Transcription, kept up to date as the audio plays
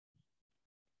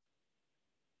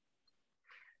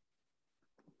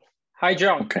Hi,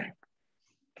 John. Okay.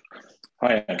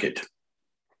 Hi, Ankit.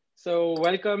 So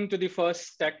welcome to the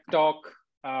first Tech Talk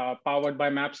powered by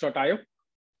Maps.io.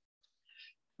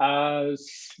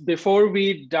 Before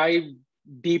we dive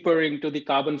deeper into the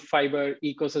carbon fiber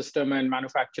ecosystem and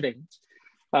manufacturing,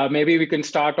 maybe we can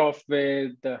start off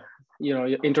with your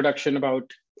introduction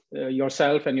about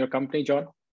yourself and your company, John.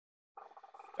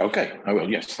 Okay, I will.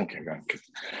 Yes, thank you, Ankit.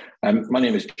 My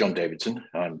name is John Davidson.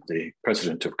 I'm the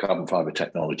president of Carbon Fiber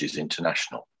Technologies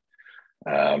International.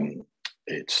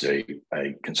 It's a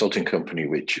consulting company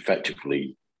which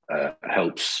effectively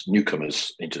helps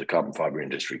newcomers into the carbon fiber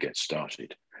industry get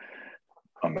started.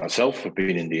 I myself have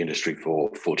been in the industry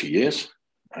for 40 years,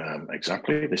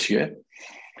 exactly this year.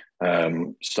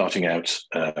 Starting out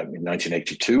in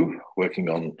 1982, working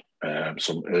on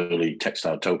some early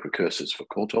textile tow precursors for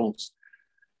courtauls,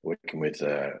 working with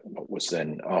what was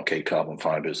then RK Carbon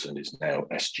Fibers and is now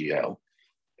SGL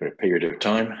for a period of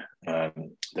time.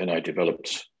 Then I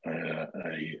developed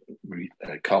a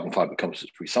carbon fiber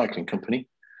composites recycling company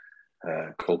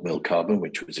called Mill Carbon,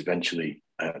 which was eventually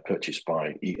purchased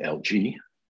by ELG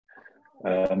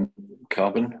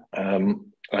Carbon.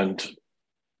 And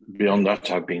beyond that,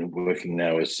 I've been working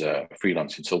now as a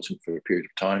freelance consultant for a period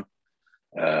of time.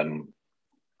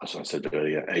 As I said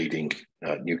earlier, aiding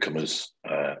newcomers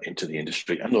into the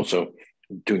industry and also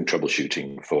doing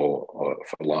troubleshooting for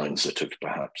lines that have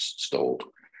perhaps stalled.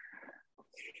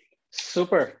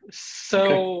 Super.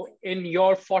 So in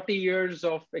your 40 years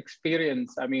of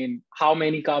experience, I mean, how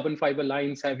many carbon fiber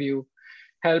lines have you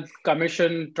helped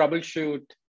commission, troubleshoot,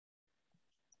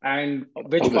 and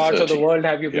which Over parts 30. Of the world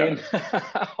have you been?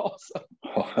 Awesome.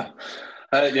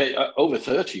 Over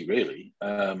 30, really.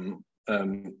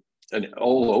 And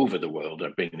all over the world.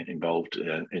 I've been involved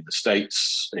in the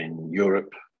States, in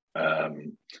Europe,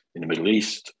 in the Middle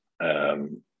East,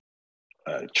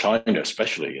 China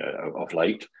especially of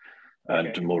late,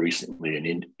 and more recently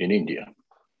in India.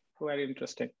 Very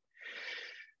interesting.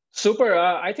 Super.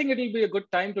 I think it'll be a good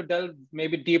time to delve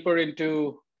maybe deeper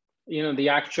into the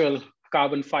actual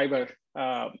carbon fiber.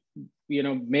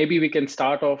 Maybe we can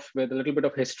start off with a little bit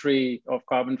of history of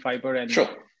carbon fiber and sure.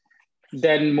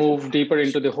 Then move deeper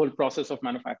into the whole process of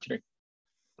manufacturing.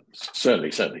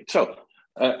 Certainly. So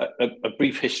a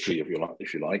brief history, if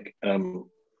you like.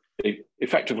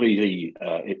 Effectively,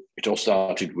 it all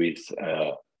started with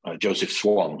Joseph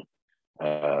Swan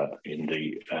in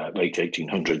the late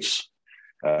 1800s,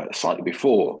 slightly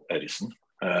before Edison,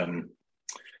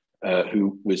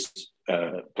 who was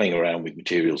playing around with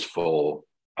materials for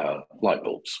light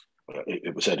bulbs.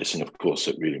 It was Edison, of course,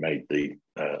 that really made the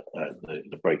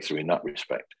breakthrough in that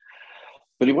respect.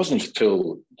 But it wasn't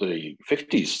until the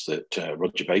 50s that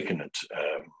Roger Bacon at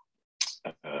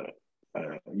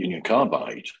Union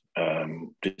Carbide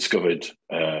discovered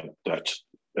that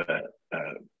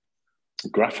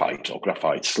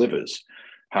graphite slivers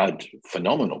had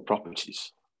phenomenal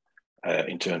properties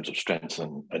in terms of strength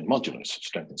and modulus,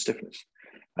 strength and stiffness.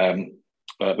 But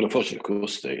unfortunately, of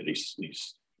course,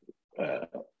 these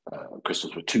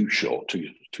crystals were too short,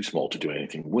 too small to do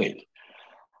anything with.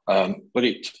 But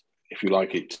it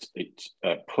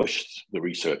pushed the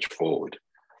research forward.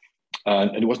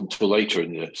 And it wasn't until later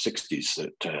in the 60s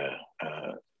that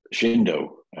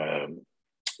Shindo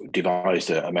devised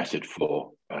a method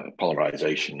for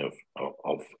polymerization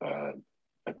of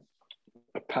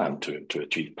a PAN to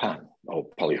achieve PAN, or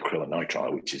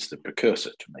polyacrylonitrile, which is the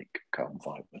precursor to make carbon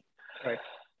fiber. Right.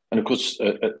 And of course,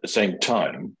 at the same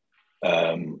time,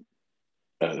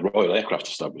 the Royal Aircraft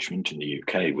Establishment in the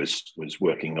UK was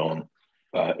working on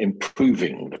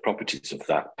improving the properties of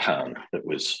that PAN that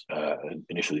was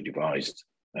initially devised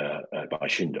by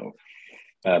Shindo.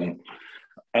 And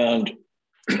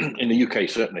in the UK,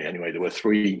 certainly anyway, there were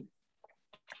 3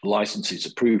 licenses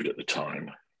approved at the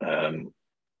time to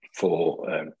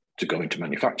go into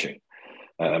manufacturing.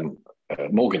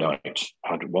 Morganite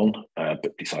had one,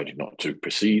 but decided not to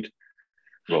proceed.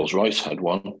 Rolls-Royce had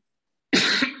one.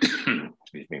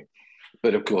 Excuse me.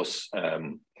 But of course,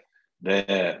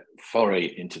 their foray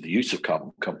into the use of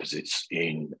carbon composites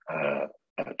in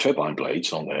turbine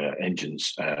blades on their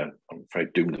engines, I'm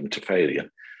afraid, doomed them to failure.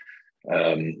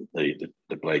 The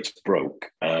blades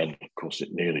broke, and of course,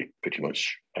 it nearly pretty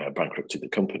much bankrupted the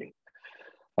company.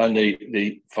 And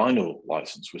the final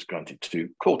license was granted to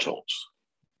courtauls.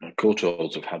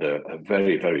 Courtauls have had a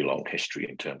very, very long history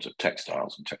in terms of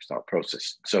textiles and textile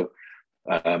processing. So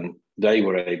they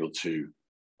were able to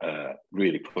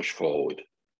really push forward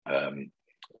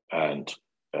and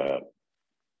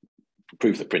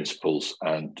prove the principles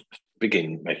and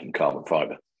begin making carbon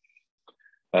fiber.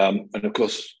 And of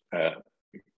course,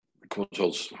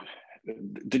 courtauls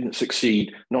didn't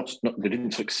succeed. They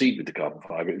didn't succeed with the carbon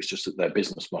fibre. It was just that their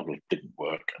business model didn't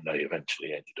work, and they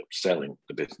eventually ended up selling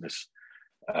the business,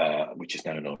 which is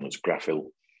now known as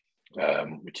Graphil,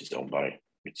 which is owned by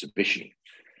Mitsubishi.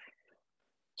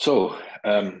 So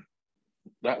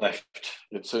that left,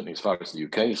 certainly as far as the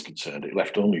UK is concerned, it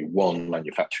left only one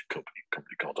manufacturing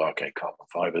company called RK Carbon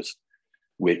Fibres,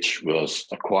 which was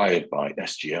acquired by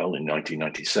SGL in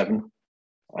 1997.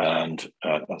 And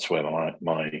that's where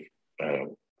my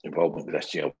involvement with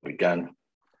SGL began,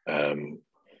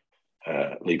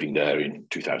 leaving there in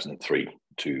 2003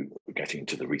 to get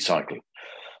into the recycling.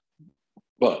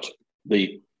 But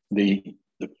the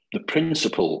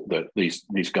principle that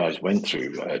these guys went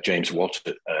through, James Watt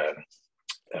at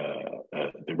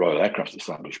the Royal Aircraft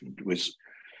Establishment, was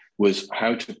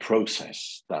how to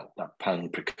process that PAN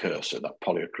precursor, that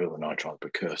polyacrylonitrile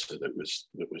precursor that was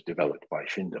developed by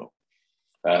Shindo.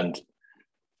 And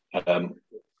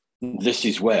this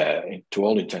is where, to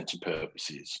all intents and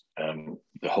purposes,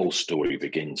 the whole story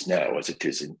begins now, as it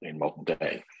is in modern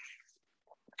day.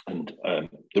 And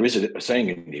there is a saying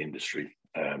in the industry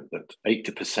that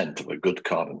 80% of a good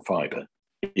carbon fibre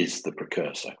is the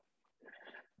precursor.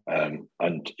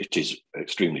 And it is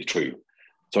extremely true.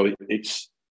 So it's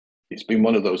been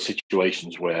one of those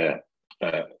situations where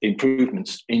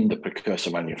improvements in the precursor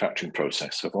manufacturing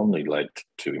process have only led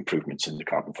to improvements in the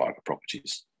carbon fibre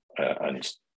properties and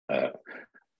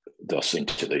thus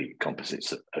into the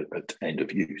composites at end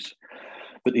of use.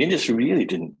 But the industry really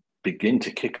didn't begin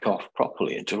to kick off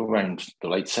properly until around the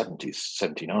late 70s,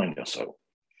 79 or so,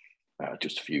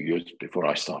 just a few years before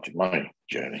I started my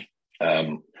journey.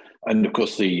 And of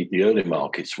course, the early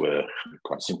markets were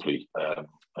quite simply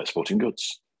sporting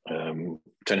goods,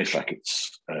 tennis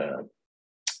rackets,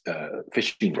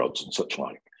 fishing rods and such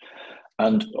like,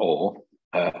 or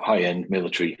high-end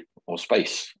military or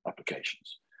space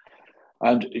applications.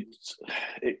 And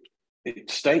it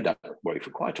stayed that way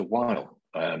for quite a while.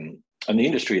 And the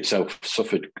industry itself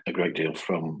suffered a great deal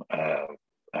from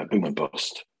boom and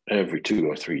bust. Every 2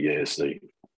 or 3 years, the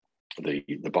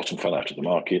bottom fell out of the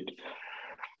market.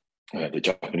 The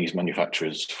Japanese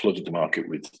manufacturers flooded the market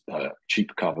with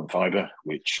cheap carbon fibre,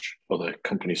 which other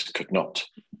companies could not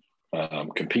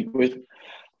compete with,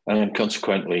 and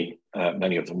consequently,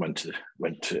 many of them went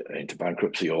into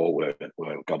bankruptcy or were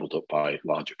gobbled up by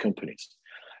larger companies.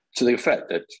 To the effect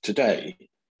that today,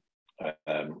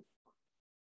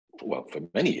 well, for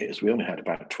many years, we only had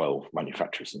about 12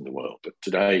 manufacturers in the world, but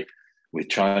today, with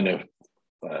China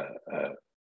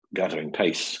gathering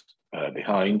pace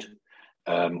behind,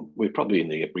 we're probably in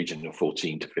the region of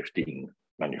 14 to 15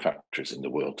 manufacturers in the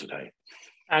world today.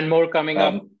 And more coming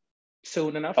up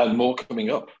soon enough? And more coming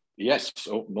up, yes,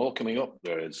 so more coming up.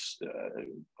 There's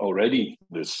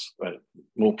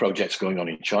more projects going on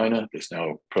in China. There's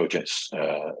now projects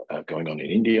going on in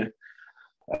India.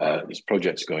 There's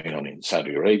projects going on in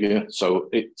Saudi Arabia. So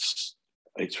it's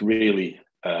really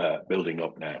building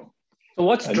up now. So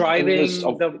what's driving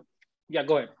the... Yeah,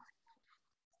 go ahead.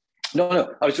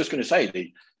 No, I was just going to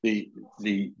say the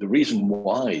reason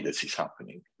why this is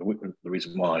happening, the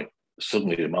reason why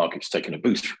suddenly the market's taken a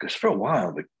boost, because for a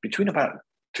while, between about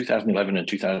 2011 and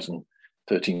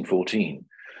 2013, 14,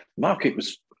 the market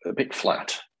was a bit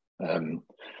flat.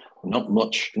 Not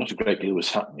a great deal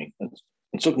was happening. And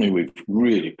suddenly we've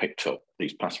really picked up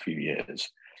these past few years.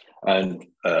 And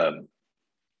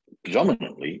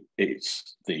predominantly,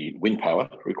 it's the wind power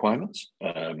requirements.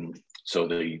 So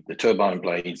the turbine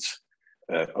blades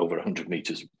over 100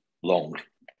 meters long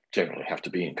generally have to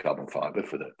be in carbon fibre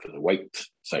for the weight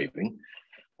saving,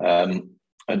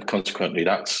 and consequently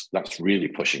that's really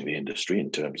pushing the industry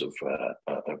in terms of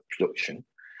production.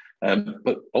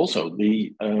 But also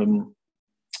the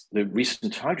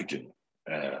recent hydrogen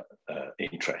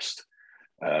interest.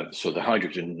 So the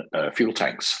hydrogen fuel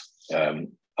tanks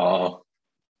are.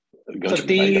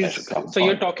 So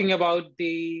you're talking about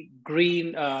the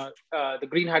green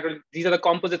hydrogen. These are the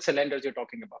composite cylinders you're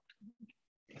talking about.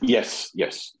 Yes.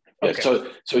 Okay. So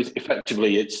it's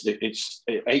effectively it's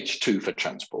H2 for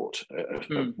transport of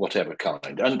whatever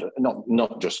kind, and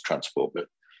not just transport, but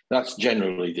that's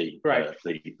generally the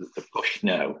push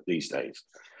now these days.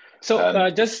 So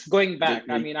just going back,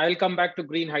 I mean, I'll come back to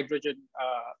green hydrogen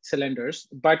cylinders,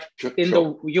 but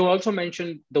you also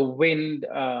mentioned the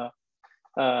windmill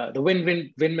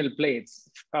blades.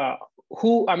 Are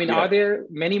there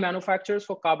many manufacturers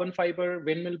for carbon fiber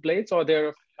windmill blades, or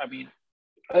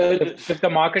if the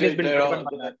market has been driven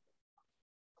by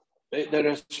that? There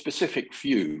are specific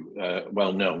few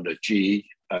well known: the GE,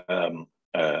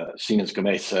 Siemens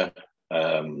Gamesa,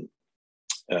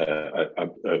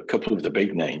 a couple of the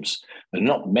big names, and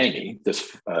not many. There's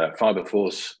Fibre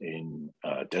in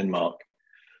Denmark,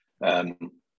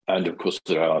 and of course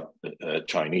there are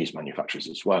Chinese manufacturers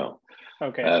as well.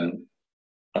 Okay.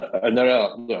 And there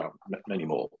are many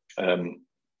more.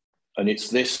 And it's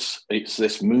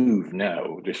this move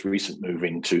now, this recent move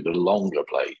into the longer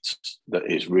blades that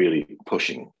is really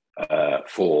pushing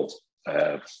for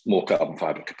more carbon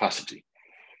fibre capacity.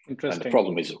 Interesting. And the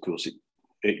problem is, of course,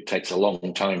 it takes a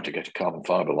long time to get a carbon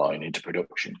fibre line into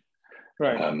production.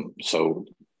 Right. So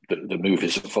the move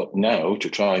is afoot now to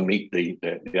try and meet the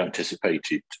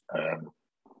anticipated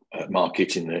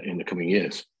market in the coming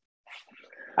years.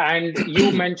 And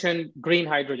you mentioned green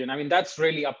hydrogen. I mean, that's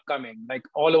really upcoming. Like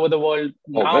all over the world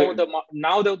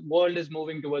now, the world is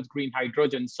moving towards green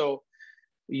hydrogen. So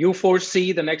you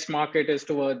foresee the next market is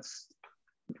towards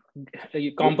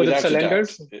composite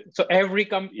cylinders. So every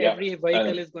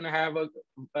vehicle is going to have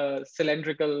a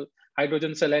cylindrical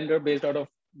hydrogen cylinder made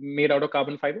out of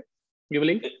carbon fiber. You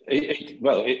believe?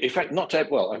 In fact,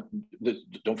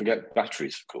 don't forget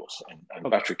batteries, of course, and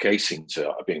battery casings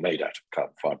are being made out of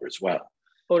carbon fiber as well.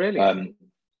 Oh, really?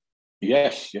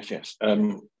 Yes.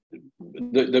 The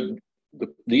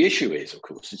issue is, of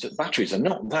course, is that batteries are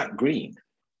not that green.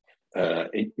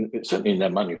 Certainly in their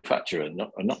manufacture and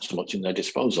not so much in their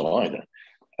disposal either.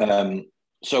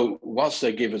 So whilst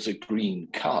they give us a green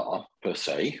car per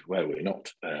se, where we're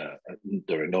not,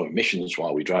 there are no emissions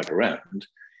while we drive around,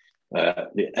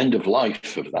 the end of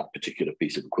life of that particular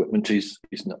piece of equipment is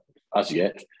not as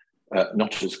yet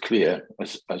not as clear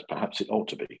as perhaps it ought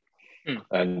to be.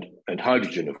 And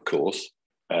hydrogen, of course,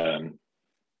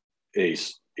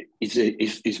 is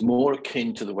more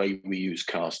akin to the way we use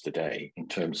cars today in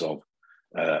terms of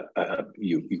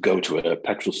you go to a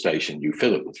petrol station, you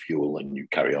fill it with fuel, and you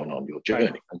carry on your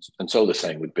journey. Right. And so the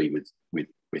same would be with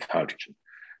hydrogen,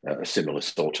 a similar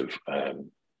sort of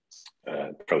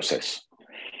process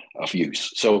of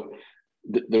use. So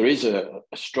there is a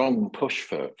strong push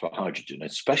for hydrogen,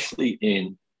 especially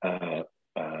in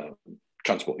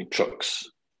transporting trucks,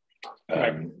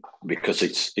 because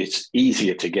it's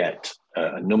easier to get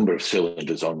a number of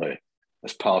cylinders on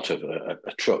as part of a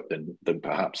truck than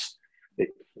perhaps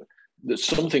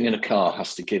something in a car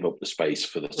has to give up the space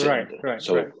for the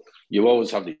cylinder. You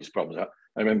always have these problems.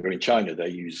 I remember in China they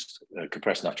used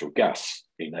compressed natural gas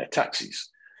in their taxis.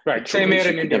 Right, same here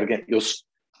in India.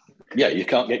 You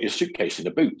can't get your suitcase in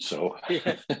a boot. So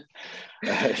there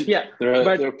are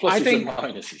pluses and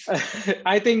minuses.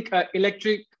 I think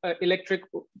electric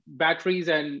batteries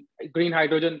and green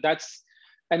hydrogen, that's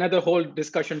another whole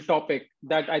discussion topic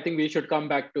that I think we should come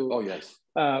back to. Oh, yes.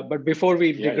 But before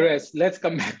we digress, let's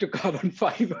come back to carbon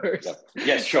fibers.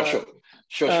 Yes, sure.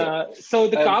 So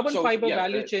the carbon fiber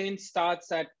value chain starts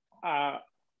at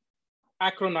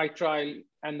acrylonitrile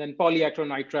and then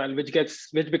polyacrylonitrile, which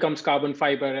becomes carbon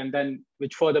fiber, and then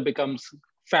which further becomes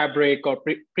fabric or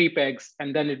prepegs,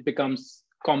 and then it becomes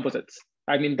composites.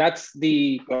 I mean, that's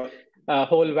the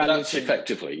whole value that's chain.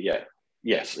 Effectively,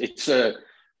 yes. It's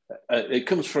it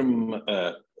comes from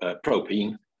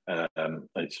propene.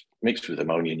 It's mixed with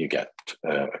ammonia, and you get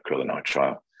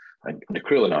acrylonitrile. And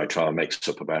acrylonitrile makes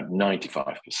up about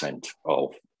 95%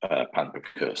 of PAN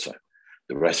precursor.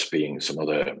 The rest being some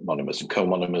other monomers and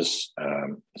co-monomers,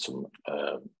 some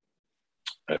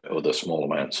other small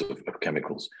amounts of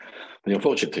chemicals. The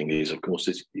unfortunate thing is, of course,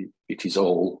 it is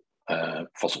all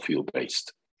fossil fuel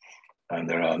based. And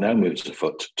there are now moves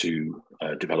afoot to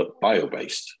develop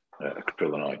bio-based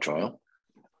acrylonitrile,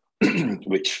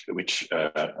 which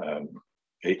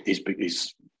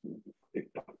is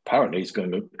apparently is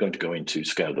going to go into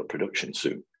scaled up production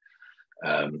soon.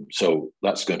 So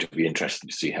that's going to be interesting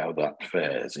to see how that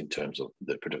fares in terms of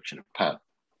the production of PAN.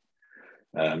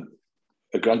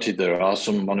 Granted, there are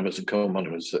some monomers and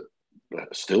co-monomers that are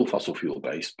still fossil fuel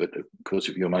based, but of course,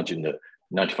 if you imagine that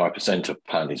 95% of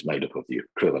PAN is made up of the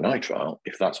acrylonitrile,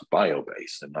 if that's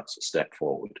bio-based, then that's a step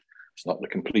forward. It's not the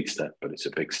complete step, but it's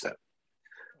a big step.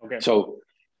 Okay. So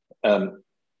the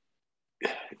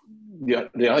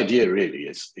idea really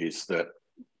is that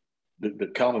the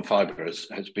carbon fiber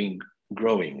has been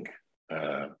growing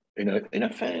in a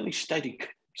fairly steady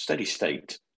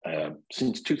state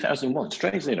since 2001.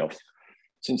 Strangely enough,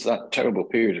 since that terrible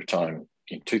period of time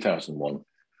in 2001,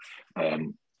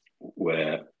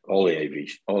 where all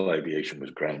aviation was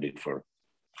grounded for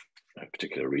a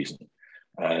particular reason,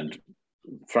 and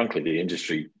frankly, the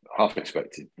industry half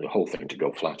expected the whole thing to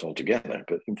go flat altogether.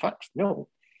 But in fact, no.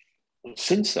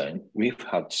 Since then, we've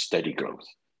had steady growth,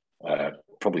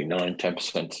 probably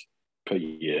 9-10% per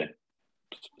year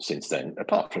since then,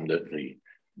 apart from the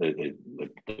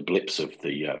blips of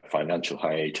the financial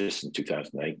hiatus in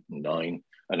 2008 and 2009,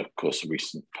 And of course, the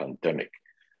recent pandemic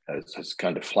has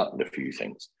kind of flattened a few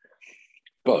things.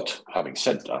 But having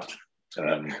said that,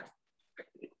 the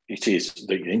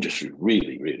industry is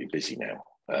really, really busy now.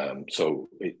 So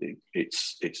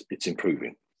it's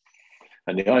improving.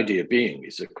 And the idea being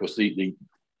is, of course,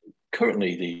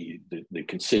 currently the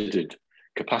considered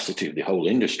capacity of the whole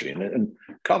industry, and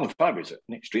carbon fibre is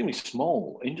an extremely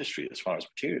small industry as far as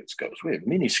materials goes. We're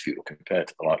minuscule compared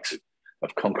to the likes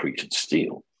of concrete and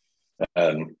steel.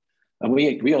 And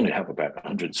we only have about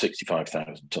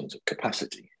 165,000 tonnes of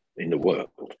capacity in the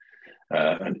world.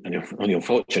 And the only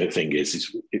unfortunate thing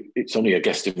is it's only a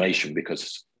guesstimation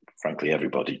because, frankly,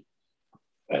 everybody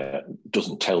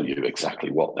doesn't tell you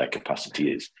exactly what their capacity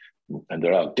is. And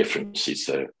there are differences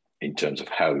in terms of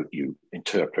how you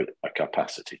interpret a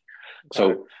capacity.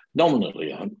 So nominally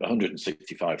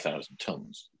 165,000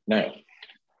 tonnes. Now,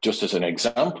 just as an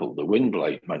example, the wind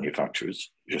blade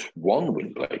manufacturers, just one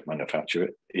wind blade manufacturer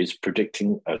is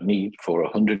predicting a need for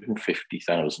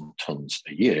 150,000 tonnes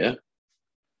a year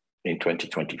in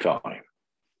 2025.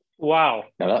 Wow.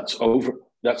 Now that's over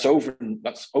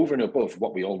and above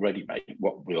what we already make,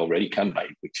 what we already can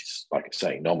make, which is, like I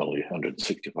say, nominally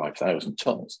 165,000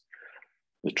 tonnes.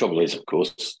 The trouble is, of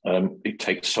course, it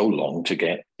takes so long to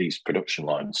get these production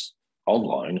lines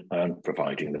online and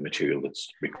providing the material that's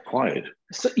required.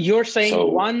 So you're saying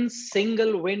one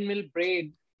single windmill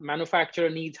blade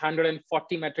manufacturer needs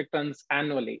 140 metric tons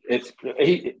annually? By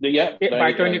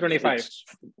 2025.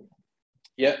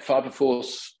 Fibre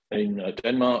Force in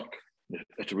Denmark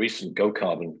at a recent Go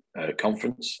Carbon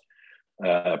conference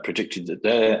predicted that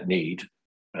their need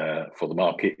for the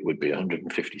market would be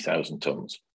 150,000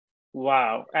 tonnes.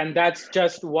 Wow. And that's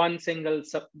just one single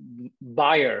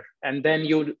buyer. And then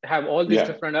you have all these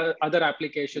different other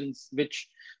applications, which,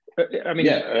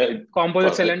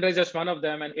 composite cylinder is just one of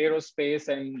them, and aerospace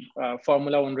and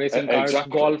Formula One racing cars,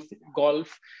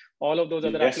 golf, all of those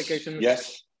other applications.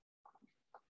 Yes.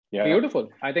 Yeah. Beautiful.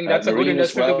 I think that's a good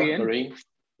industry to be in. Marine.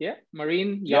 Yeah,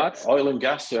 marine, yachts. Oil and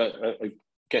gas are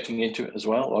getting into it as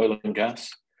well, oil and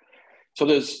gas. So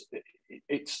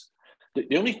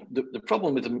the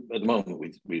problem with them at the moment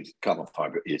with carbon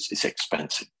fibre is it's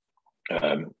expensive.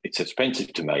 It's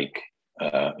expensive to make.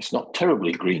 It's not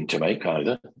terribly green to make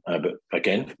either. But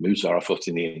again, moves our foot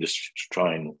in the industry to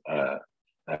try and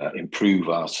improve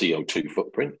our CO2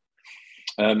 footprint.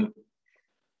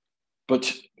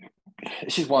 But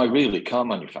this is why really car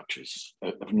manufacturers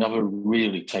have never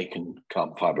really taken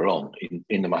carbon fibre on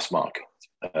in the mass market.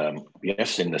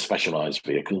 Yes, in the specialised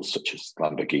vehicles such as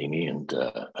Lamborghini and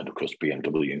of course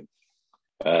BMW,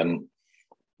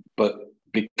 but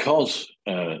because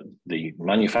the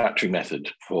manufacturing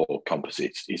method for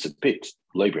composites is a bit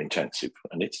labour intensive,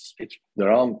 and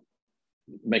there are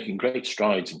making great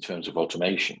strides in terms of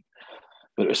automation,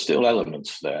 but there are still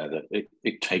elements there that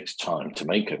it takes time to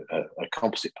make a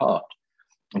composite part.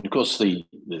 And of course, the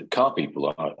car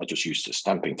people are just used to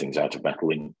stamping things out of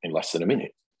metal in less than a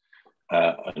minute.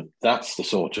 And that's the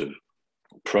sort of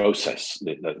process,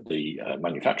 the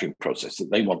manufacturing process that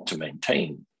they want to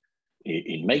maintain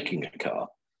in making a car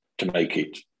to make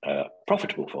it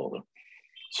profitable for them.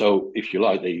 So if you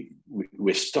like,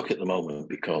 we're stuck at the moment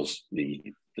because the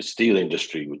steel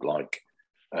industry would like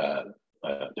the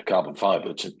carbon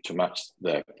fibre to match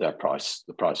their price,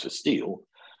 the price of steel,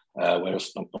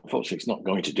 whereas unfortunately it's not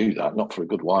going to do that, not for a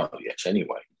good while yet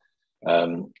anyway.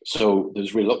 So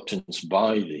there's reluctance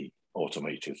by the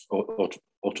automakers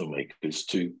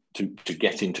to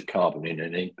get into carbon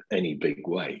in any big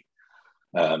way.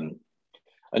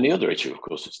 And the other issue, of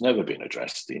course, that's never been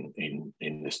addressed in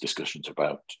this discussions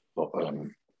about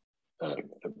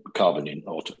carbon in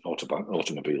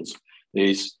automobiles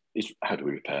is how do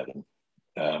we repair them?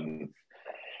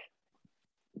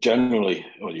 Generally,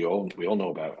 we all know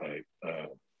about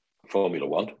Formula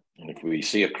One, and if we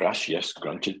see a crash, yes,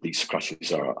 granted, these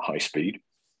crashes are at high speed,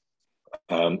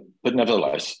 but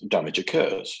nevertheless, damage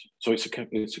occurs. So it's a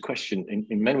question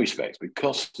in many respects,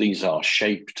 because these are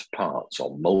shaped parts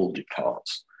or molded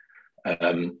parts.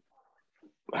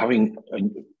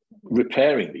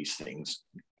 Repairing these things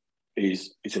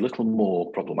is a little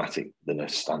more problematic than a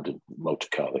standard motor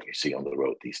car that you see on the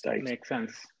road these days. Makes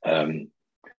sense.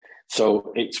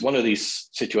 So it's one of these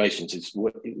situations.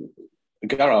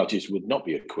 Garages would not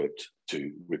be equipped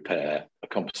to repair a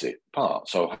composite part.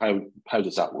 So how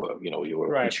does that work?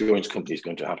 Your insurance company is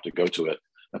going to have to go to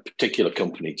a particular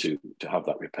company to have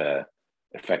that repair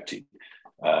effected.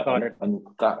 And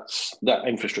that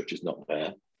infrastructure is not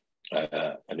there,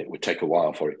 and it would take a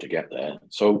while for it to get there.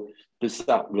 So there's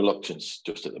that reluctance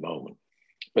just at the moment.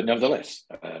 But nevertheless,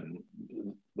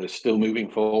 they're still moving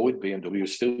forward. BMW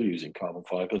is still using carbon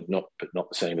fiber, but not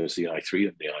the same as the i3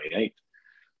 and the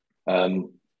i8.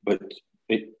 But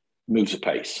it moves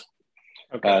apace.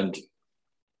 Okay. And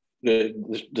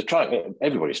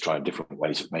everybody's trying different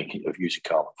ways of using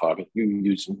carbon fiber.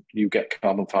 You get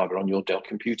carbon fiber on your Dell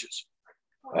computers.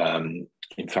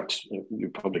 In fact, you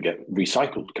probably get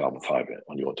recycled carbon fiber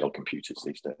on your Dell computers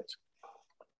these days.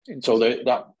 So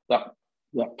that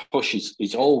push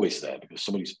is always there, because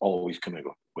somebody's always coming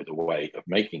up with a way of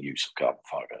making use of carbon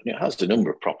fiber. And it has a number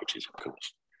of properties, of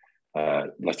course,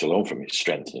 let alone from its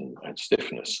strength and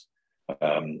stiffness.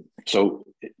 So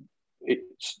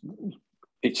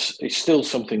it's still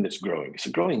something that's growing. It's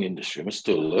a growing industry, and we're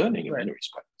still learning in many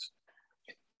respects.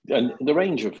 And the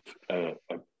range of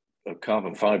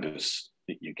carbon fibers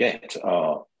that you get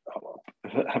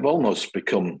have almost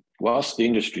become, whilst the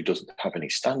industry doesn't have any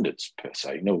standards per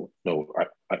se, no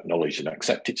acknowledged and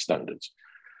accepted standards,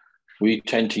 we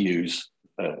tend to use,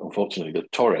 unfortunately, the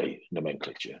Torre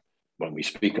nomenclature when we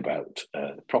speak about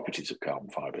the properties of carbon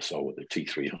fiber, so the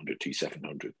T300,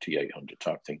 T700, T800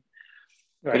 type thing.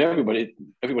 Right. But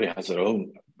everybody has their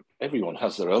own. Everyone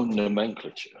has their own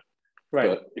nomenclature. Right.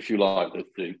 But if you like,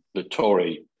 the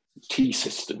Torre T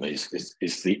system is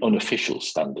the unofficial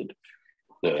standard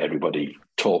that everybody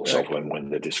talks of when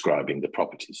they're describing the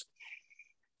properties.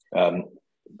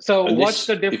 So what's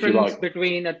the difference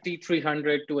between a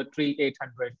T300 to a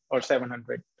T800 or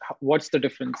 700? What's the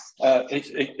difference?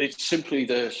 It's simply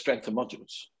the strength of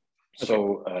modulus. Okay.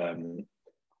 So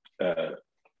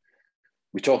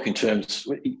we talk in terms,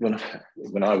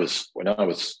 when I was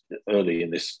early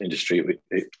in this industry,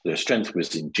 the strength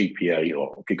was in GPa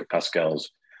or gigapascals,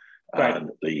 right. And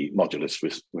the modulus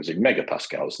was in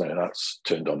megapascals. Now that's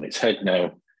turned on its head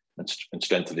now, and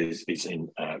strength is in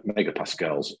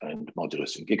megapascals and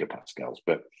modulus in gigapascals.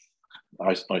 But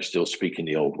I still speak in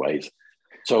the old ways.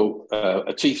 So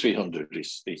a T300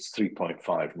 is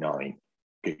 3.59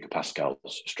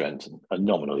 gigapascals strength and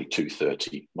nominally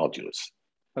 230 modulus.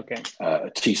 Okay. A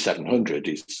T700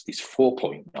 is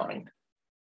 4.9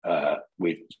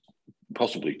 with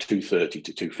possibly 230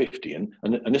 to 250. And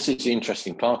this is the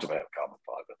interesting part about carbon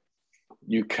fiber.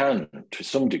 You can, to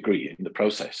some degree in the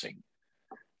processing,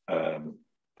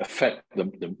 affect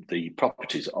the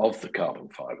properties of the carbon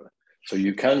fiber. So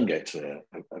you can get a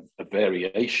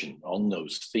variation on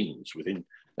those themes within,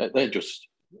 they're just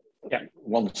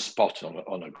one spot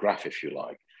on a graph, if you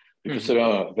like. Because there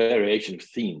are a variation of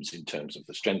themes in terms of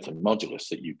the strength and modulus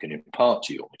that you can impart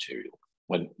to your material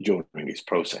during its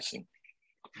processing.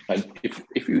 And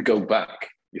if you go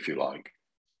back, if you like,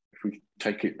 if we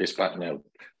take this back now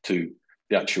to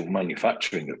the actual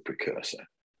manufacturing of precursor,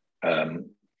 and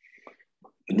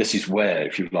this is where,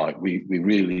 if you like, we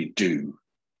really do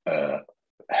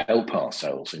help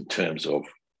ourselves in terms of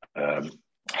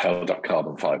how that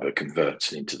carbon fiber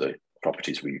converts into the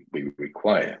properties we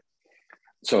require.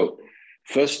 So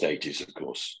first stages, of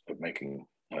course, of making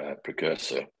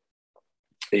precursor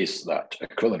is that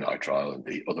acrylonitrile and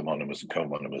the other monomers and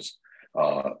co-monomers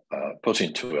are put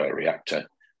into a reactor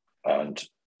and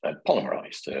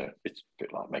polymerized. It's a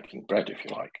bit like making bread, if you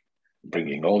like,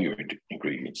 bringing all your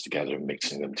ingredients together and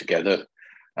mixing them together.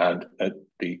 And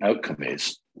the outcome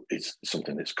is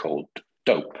something that's called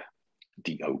dope,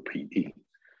 D-O-P-E.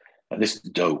 And this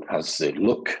dope has the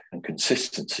look and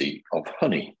consistency of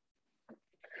honey.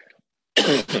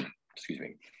 Excuse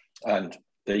me. And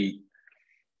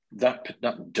that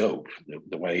dope,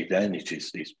 the way then it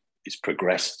is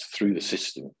progressed through the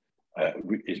system,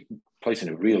 is placing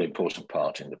a really important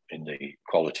part in the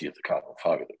quality of the carbon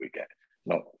fiber that we get,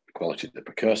 not the quality of the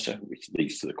precursor, which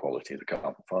leads to the quality of the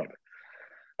carbon fiber.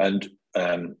 And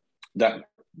that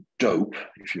dope,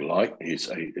 if you like, is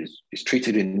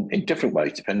treated in different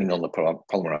ways depending on the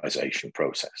polymerization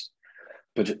process.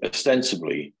 But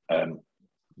ostensibly,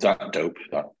 that dope,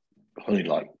 that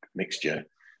honey-like mixture,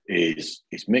 is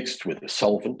mixed with a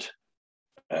solvent,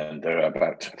 and there are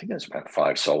I think there's about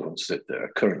 5 solvents that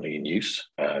are currently in use.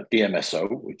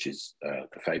 DMSO, which is the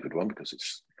favored one because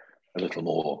it's a little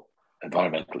more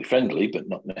environmentally friendly, but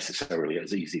not necessarily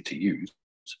as easy to use.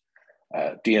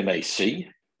 DMAC,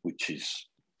 which is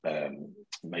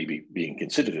maybe being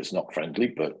considered as not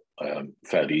friendly, but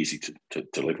fairly easy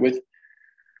to live with.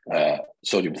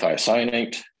 Sodium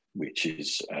thiocyanate, which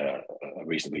is a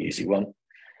reasonably easy one.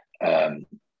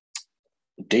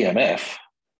 DMF,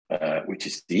 which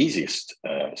is the easiest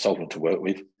solvent to work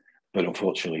with, but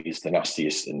unfortunately is the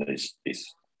nastiest and is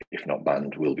if not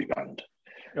banned, will be banned.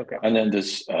 Okay. And then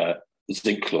there's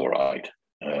zinc chloride.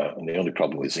 And the only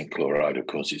problem with zinc chloride, of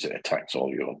course, is it attacks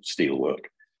all your steel work.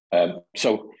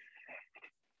 So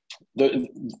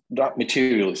that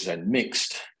material is then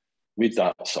mixed with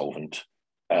that solvent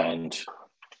and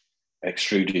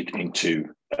extruded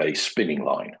into a spinning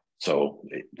line. So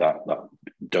that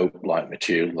dope-like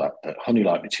material, that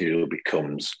honey-like material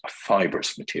becomes a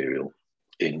fibrous material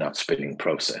in that spinning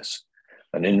process.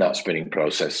 And in that spinning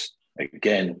process,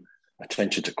 again,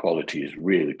 attention to quality is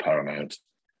really paramount,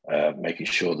 making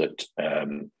sure that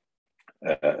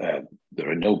there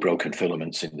are no broken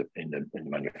filaments in the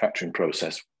manufacturing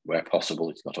process where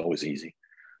possible. It's not always easy.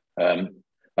 And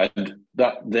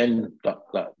that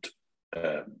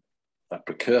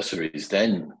precursor is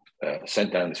then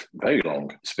sent down this very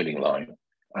long spinning line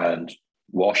and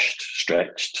washed,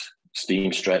 stretched,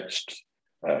 steam stretched,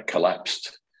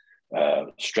 collapsed,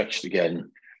 stretched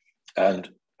again, and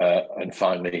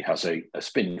finally has a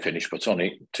spin finish put on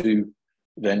it to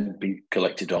then be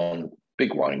collected on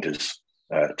big winders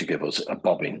to give us a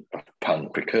bobbin of pan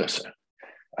precursor.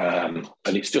 And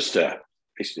it's just a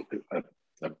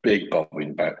big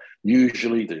bobbin.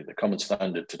 Usually the common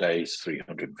standard today is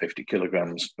 350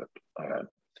 kilograms, but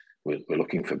we're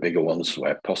looking for bigger ones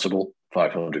where possible.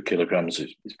 500 kilograms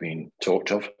is being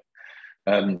talked of.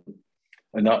 And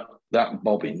that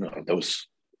bobbin, those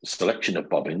selection of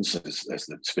bobbins as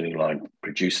the spinning line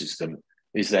produces them,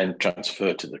 is then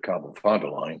transferred to the carbon fiber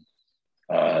line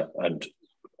and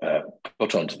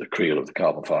put onto the creel of the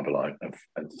carbon fiber line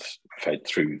and fed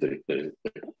through the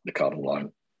carbon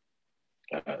line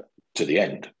to the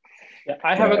end. Yeah,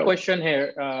 I have a question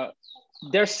here.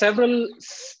 There are several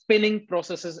spinning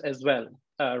processes as well,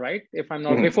 right? If I'm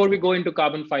not, before we go into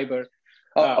carbon fiber.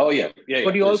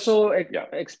 Could you also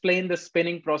explain the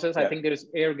spinning process? I think there is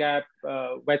air gap,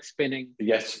 wet spinning.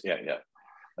 Yes,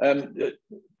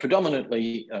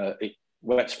 predominantly,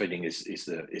 wet spinning is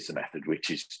the method, which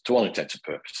is, to all intents and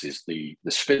purposes, the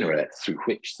spinneret through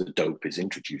which the dope is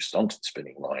introduced onto the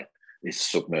spinning line is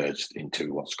submerged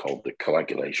into what's called the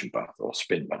coagulation bath or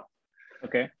spin bath.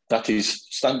 Okay, that is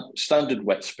standard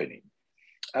wet spinning,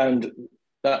 and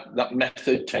that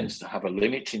method tends to have a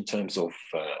limit in terms of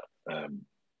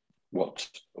what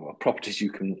properties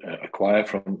you can acquire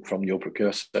from your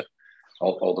precursor.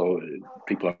 Although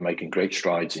people are making great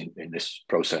strides in this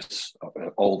process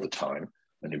all the time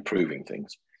and improving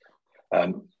things.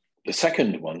 The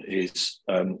second one is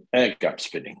air gap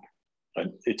spinning.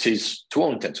 And it is, to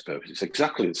all intents and purposes,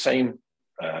 exactly the same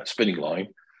spinning line,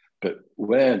 but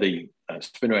where the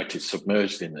spinneret is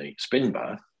submerged in the spin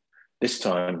bath, this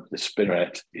time the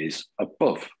spinneret is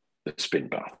above the spin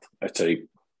bath at a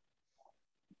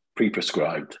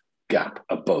pre-prescribed gap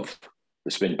above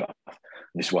the spin bath.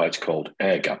 This is why it's called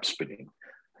air gap spinning.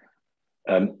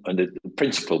 And the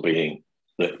principle being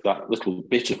that little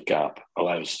bit of gap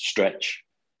allows stretch,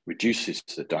 reduces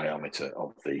the diameter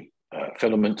of the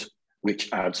filament, which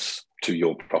adds to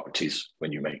your properties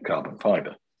when you make carbon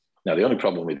fiber. Now, the only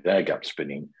problem with air gap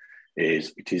spinning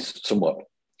is it is somewhat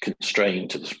constrained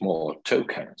to the smaller toe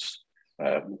counts.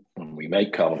 When we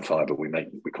make carbon fiber, we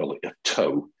call it a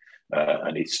toe,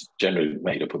 and it's generally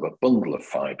made up of a bundle of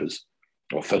fibers,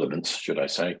 or filaments, should I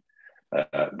say.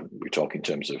 We talk in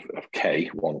terms of K,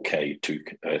 1K, 2,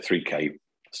 3K,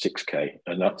 6K,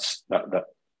 and that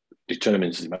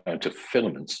determines the amount of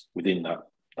filaments within that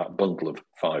bundle of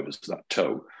fibers, that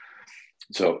toe.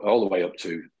 So all the way up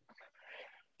to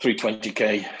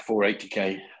 320K,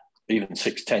 480K, even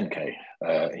 610K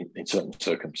in certain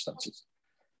circumstances.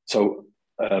 So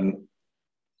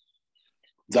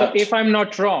so if I'm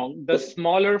not wrong, the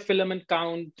smaller filament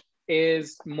count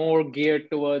is more geared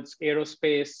towards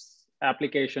aerospace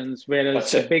applications,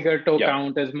 whereas the bigger toe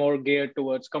count is more geared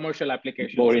towards commercial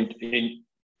applications. More in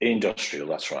industrial,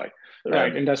 that's right.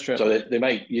 Right, industrial. So they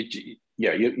make,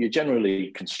 you're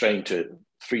generally constrained to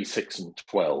 3, 6, and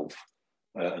 12,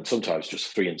 and sometimes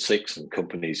just 3 and 6, and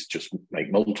companies just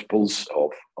make multiples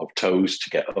of toes to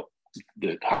get up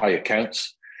the higher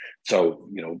counts. So,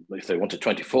 if they want a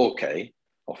 24K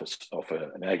off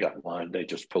an air gap line, they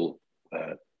just pull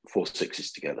 4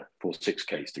 6s together, 4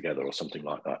 6Ks together, or something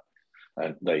like that,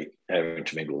 and they air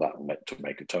intermingle that to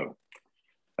make a toe.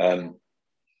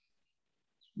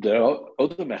 There are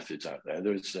other methods out there.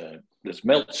 There's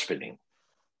melt spinning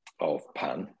of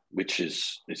pan, which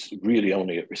is really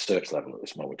only at research level at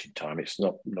this moment in time. It's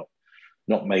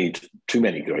not made too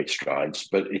many great strides,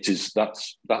 but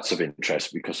that's of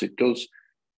interest because it does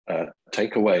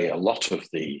take away a lot of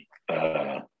the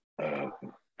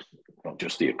not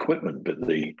just the equipment, but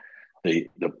the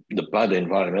bad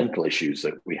environmental issues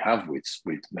that we have with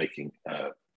making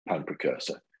pan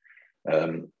precursor.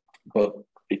 But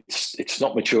it's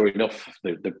not mature enough.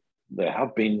 There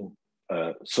have been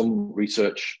some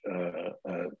research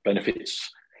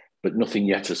benefits but nothing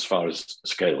yet as far as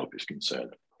scale-up is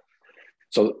concerned.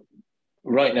 So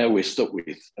right now we're stuck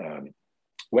with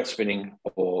wet spinning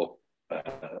or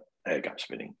air gap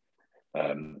spinning.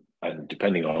 And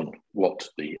depending on what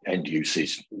the end use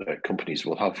is, companies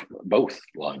will have both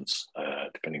lines,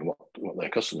 depending on what their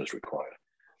customers require.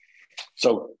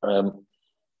 So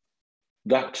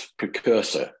that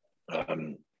precursor,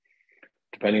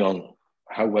 depending on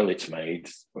how well it's made,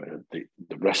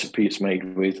 the recipe it's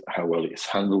made with, how well it's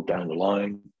handled down the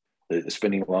line, the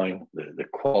spinning line, the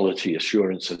quality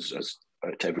assurances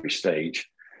at every stage,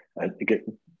 and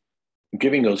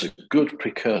giving us a good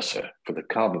precursor for the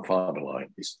carbon fiber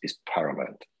line is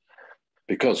paramount.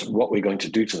 Because what we're going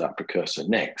to do to that precursor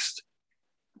next,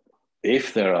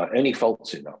 if there are any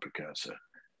faults in that precursor,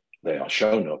 they are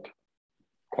shown up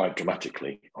quite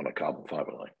dramatically on a carbon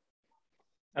fiber line.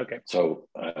 Okay. So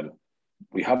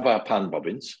we have our pan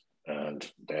bobbins, and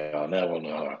they are now on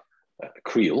our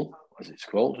creel, as it's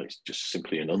called. It's just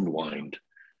simply an unwind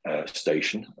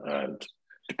station, and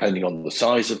depending on the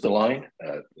size of the line,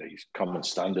 the common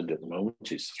standard at the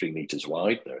moment is 3 meters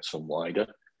wide. There are some wider,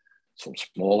 some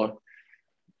smaller,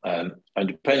 and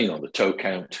depending on the toe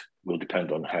count will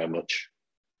depend on how much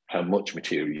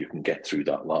material you can get through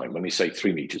that line. When we say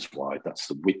 3 meters wide, that's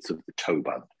the width of the toe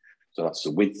band. So that's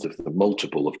the width of the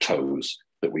multiple of toes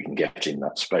that we can get in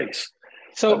that space.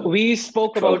 So we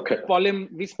spoke about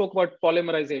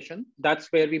polymerization.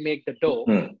 That's where we make the dough.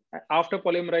 After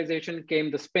polymerization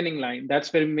came the spinning line.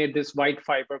 That's where we made this white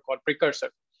fiber called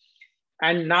precursor.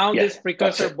 And now this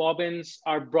precursor bobbins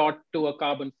are brought to a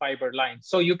carbon fiber line.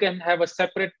 So you can have a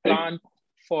separate plant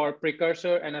for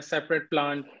precursor and a separate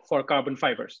plant for carbon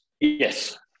fibers.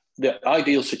 Yes. The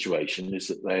ideal situation is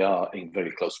that they are in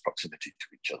very close proximity to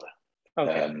each other.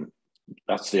 Okay.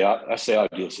 That's the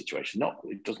ideal situation.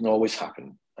 It doesn't always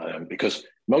happen because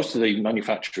most of the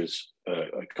manufacturers,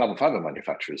 carbon fiber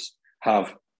manufacturers,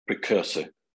 have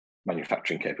precursor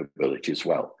manufacturing capability as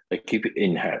well. They keep it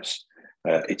in-house.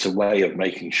 It's a way of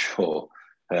making sure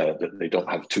that they don't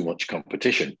have too much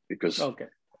competition, because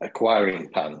acquiring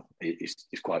pan is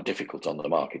quite difficult on the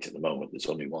market at the moment. There's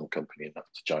only one company, and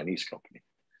that's a Chinese company.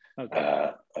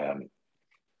 Okay.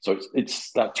 So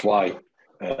that's why.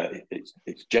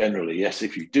 It's generally, yes,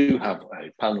 if you do have a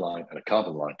pan line and a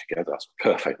carbon line together, that's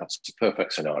perfect. That's the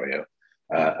perfect scenario.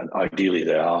 And ideally,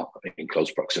 they are in close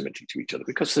proximity to each other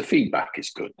because the feedback is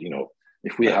good. You know,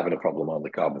 if we're having a problem on the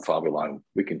carbon fiber line,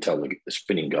 we can tell the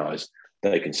spinning guys,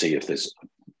 they can see if there's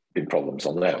been problems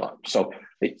on their line. So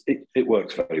it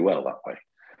works very well that way.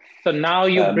 So now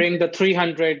you bring the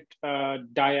 300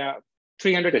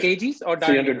 kgs or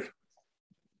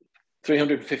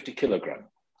 350 kilograms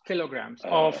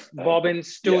of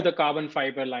bobbins to the carbon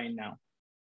fiber line now.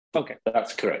 Okay.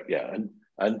 That's correct, yeah. And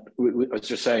I was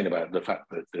just saying about the fact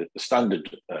that the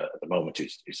standard at the moment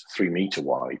is a 3 meter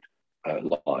wide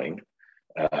line,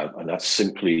 and that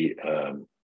simply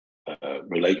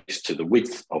relates to the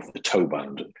width of the toe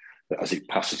band as it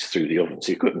passes through the oven. So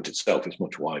the equipment itself is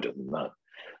much wider than that,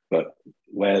 but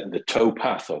where the toe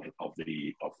path of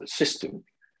the system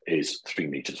is 3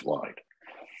 meters wide.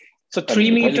 So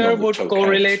 3 meter would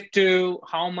correlate to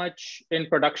how much in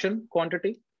production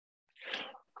quantity?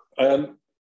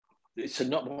 It's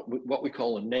what we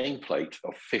call a nameplate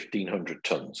of 1,500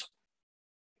 tons.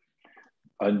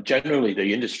 And generally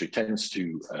the industry tends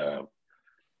to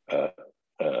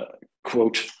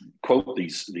quote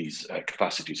these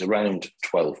capacities around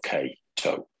 12K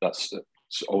toe.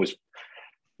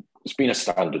 It's been a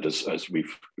standard as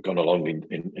we've gone along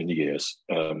in the years.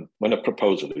 When a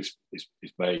proposal is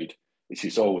made, it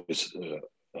is always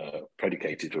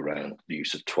predicated around the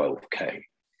use of 12K.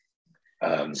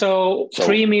 So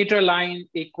 3 meter line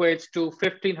equates to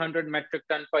 1,500 metric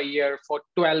ton per year for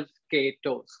 12K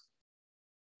toes.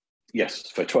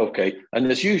 Yes, for 12K. And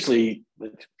there's usually,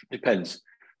 it depends,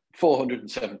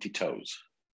 470 toes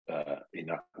in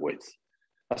that width.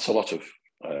 That's a lot of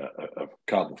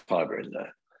carbon fiber in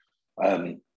there.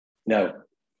 Now,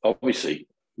 obviously,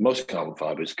 most carbon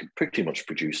fibers can pretty much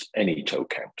produce any toe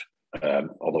count,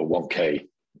 although 1K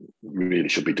really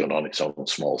should be done on its own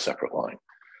small separate line,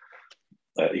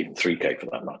 even 3K for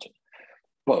that matter.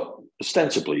 But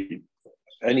ostensibly,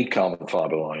 any carbon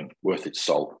fiber line worth its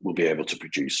salt will be able to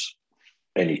produce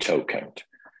any toe count.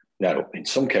 Now, in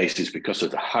some cases, because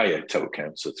of the higher toe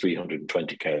counts, so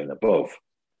 320K and above,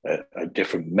 a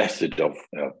different method of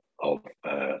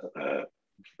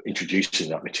introducing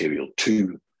that material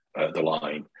to the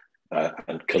line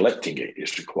and collecting it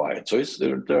is required. So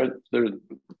there are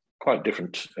quite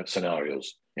different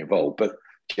scenarios involved, but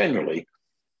generally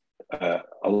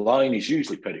a line is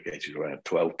usually predicated around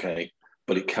 12K,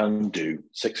 but it can do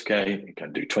 6K, it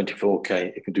can do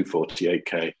 24K, it can do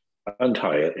 48K, and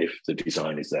higher if the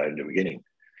design is there in the beginning.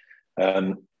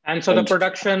 And so the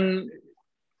production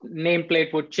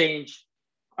nameplate would change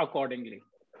accordingly.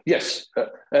 Yes,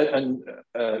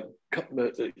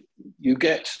 you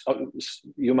get,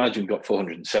 you imagine you've got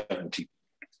 470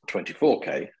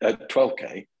 24K,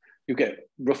 12K, you get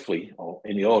roughly, or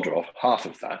in the order of half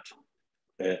of that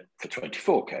for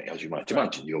 24K, as you might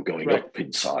imagine. You're going up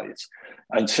in size.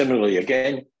 And similarly,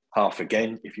 again, half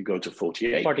again if you go to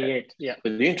 48K. 48, yeah.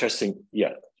 But the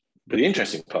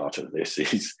interesting part of this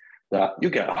is that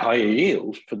you get a higher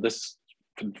yield for this,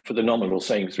 for the nominal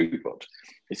same throughput.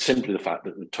 It's simply the fact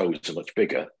that the toes are much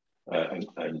bigger and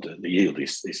the yield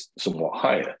is somewhat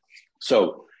higher.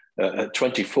 So at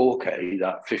 24K,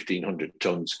 that 1,500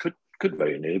 tons could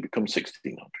very nearly become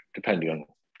 1,600, depending on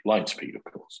line speed, of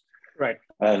course. Right.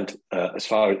 And as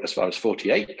far as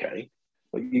 48K,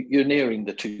 you're nearing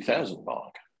the 2,000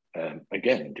 mark.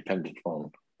 Again, dependent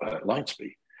on line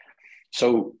speed.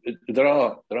 So there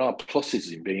are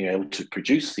pluses in being able to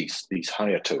produce these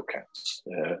higher toe counts,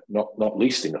 not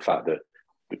least in the fact that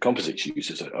the composites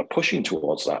users are pushing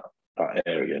towards that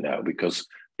area now, because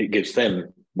it gives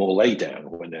them more lay down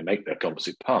when they make their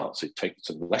composite parts. It takes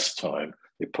them less time,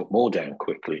 they put more down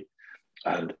quickly,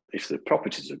 and if the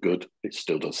properties are good, it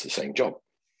still does the same job.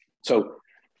 So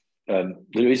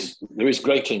there is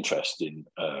great interest in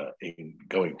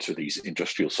going to these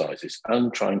industrial sizes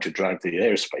and trying to drag the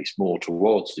aerospace more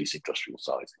towards these industrial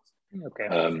sizes.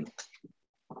 Okay.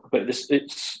 But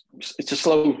it's a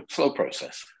slow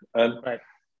process. Right.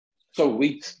 So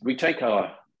we take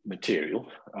our material,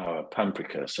 our PAN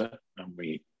precursor, and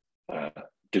we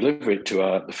deliver it to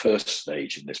the first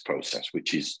stage in this process,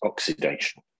 which is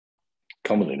oxidation,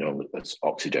 commonly known as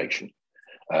oxidation.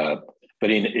 But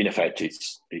in effect,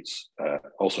 it's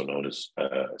also known as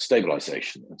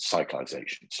stabilization and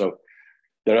cyclization. So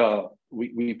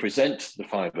we present the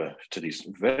fiber to these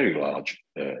very large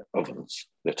ovens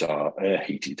that are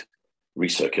air-heated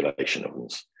recirculation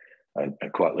ovens. And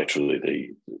quite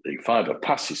literally, the fiber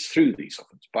passes through these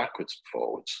ovens backwards and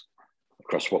forwards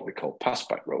across what we call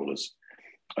pass-back rollers.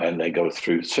 And they go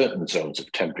through certain zones of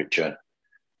temperature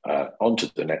onto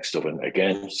the next oven.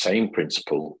 Again, same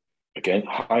principle. Again,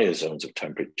 higher zones of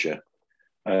temperature,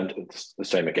 and it's the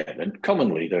same again. And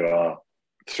commonly there are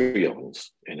 3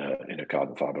 ovens in a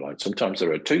carbon fiber line. Sometimes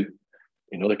there are 2.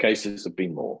 In other cases, there've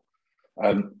been more,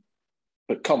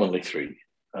 but commonly 3.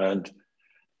 And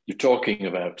you're talking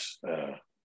about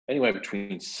anywhere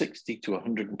between 60 to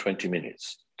 120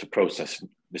 minutes to process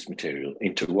this material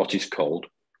into what is called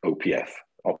OPF,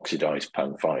 oxidized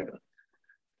pan fiber.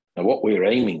 Now, what we're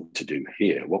aiming to do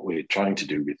here, what we're trying to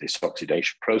do with this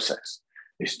oxidation process,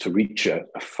 is to reach a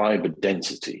fiber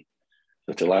density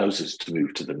that allows us to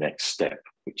move to the next step,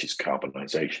 which is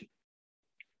carbonization.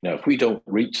 Now, if we don't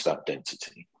reach that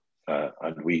density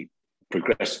and we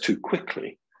progress too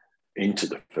quickly into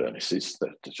the furnaces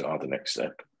that are the next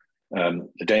step,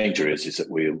 the danger is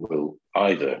that we will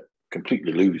either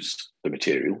completely lose the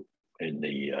material in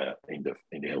the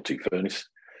LT furnace,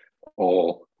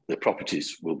 or the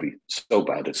properties will be so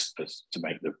bad as to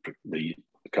make the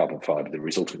carbon fiber, the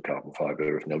resultant carbon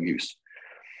fiber, of no use.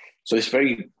 So it's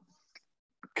we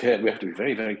have to be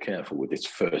very, very careful with this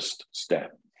first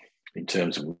step in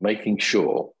terms of making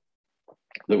sure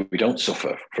that we don't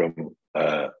suffer from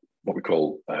what we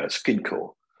call skin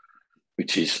core,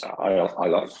 which is, I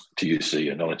like to use the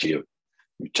analogy of,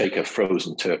 you take a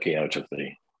frozen turkey out of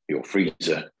your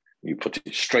freezer, you put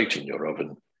it straight in your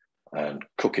oven and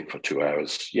cook it for 2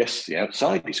 hours. Yes, the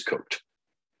outside is cooked,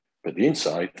 but the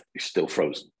inside is still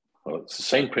frozen. Well, it's the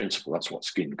same principle. That's what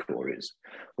skin core is.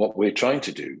 What we're trying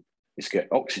to do is get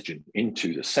oxygen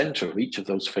into the center of each of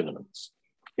those filaments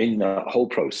in that whole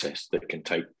process that can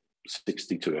take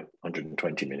 60 to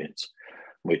 120 minutes.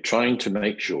 We're trying to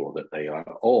make sure that they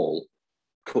are all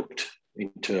cooked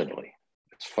internally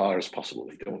as far as possible.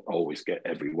 We don't always get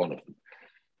every one of them,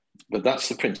 but that's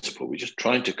the principle. We're just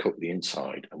trying to cook the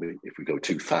inside. And if we go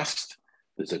too fast,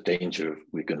 there's a danger of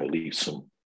we're going to leave some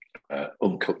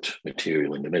uncooked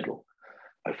material in the middle.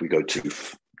 If we go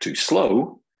too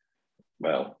slow,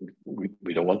 well,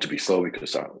 we don't want to be slow,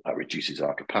 because that reduces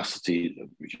our capacity,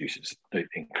 it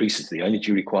increases the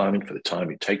energy requirement for the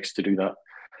time it takes to do that.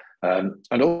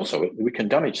 And also, we can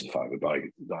damage the fiber by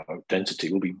our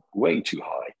density will be way too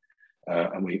high,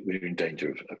 and we're in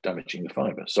danger of damaging the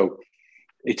fiber. So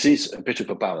it is a bit of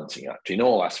a balancing act in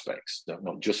all aspects,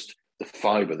 not just the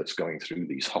fiber that's going through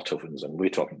these hot ovens. And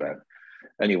we're talking about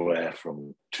anywhere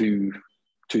from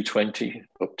 220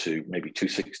 up to maybe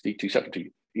 260,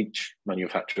 270. Each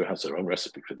manufacturer has their own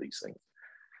recipe for these things.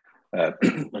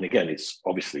 And again, it's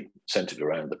obviously centered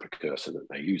around the precursor that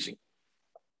they're using.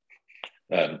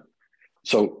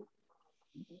 So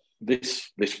this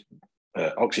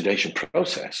oxidation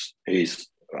process is,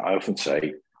 I often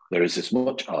say, there is as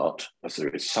much art as there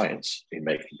is science in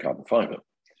making carbon fiber.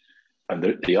 And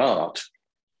the art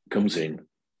comes in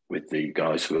with the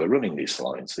guys who are running these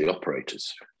lines, the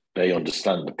operators. They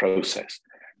understand the process.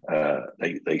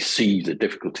 They see the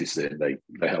difficulties there. They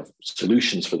have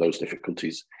solutions for those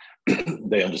difficulties.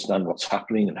 They understand what's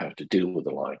happening and how to deal with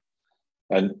the line.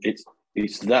 And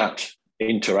it's that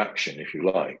interaction, if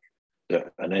you like,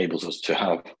 that enables us to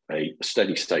have a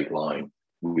steady state line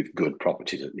with good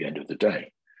properties at the end of the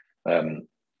day. And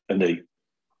the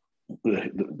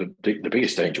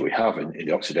biggest danger we have in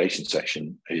the oxidation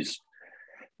section is,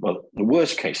 well, the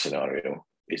worst case scenario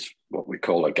is what we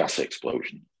call a gas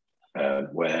explosion,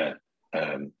 where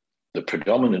the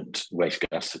predominant waste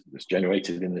gas that's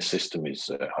generated in the system is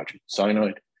hydrogen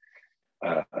cyanide.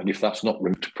 And if that's not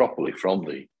removed properly from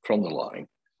the line,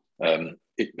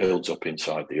 it builds up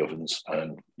inside the ovens,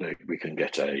 and we can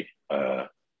get a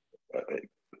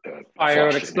fire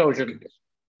explosion.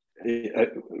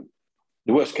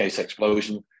 The worst case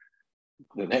explosion.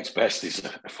 The next best is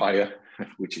a fire,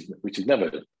 which is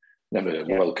never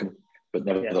welcome, but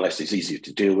nevertheless is easier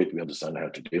to deal with. We understand how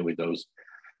to deal with those.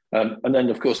 And then,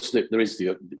 of course, there is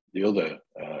the other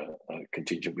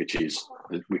contingent, which is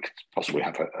that we could possibly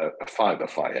have a fibre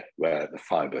fire, where the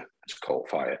fibre is caught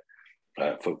fire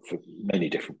for many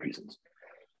different reasons.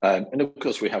 And of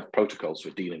course, we have protocols for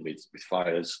dealing with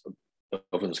fires.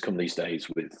 Ovens come these days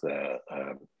with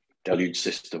deluge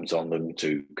systems on them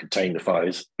to contain the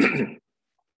fires.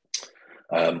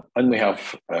 And we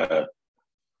have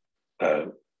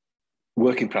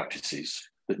working practices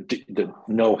that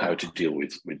know how to deal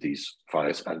with these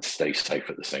fires and stay safe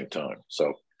at the same time.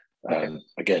 So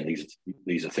again,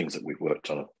 these are things that we've worked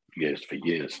on for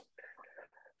years.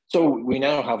 So we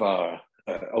now have our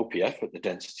OPF at the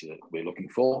density that we're looking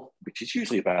for, which is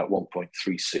usually about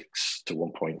 1.36 to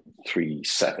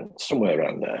 1.37, somewhere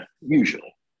around there,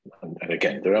 usually. And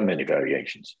again, there are many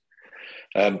variations.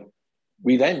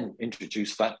 We then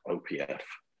introduce that OPF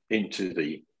into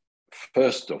the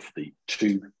first of the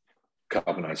two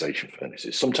carbonization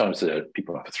furnaces. Sometimes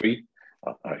people have three.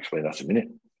 I'll explain that in a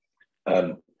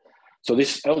minute. So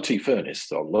this LT furnace,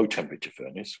 or low temperature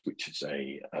furnace, which is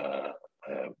an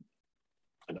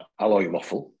alloy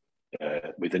muffle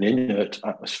with an inert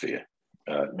atmosphere,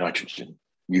 nitrogen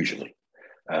usually,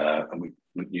 and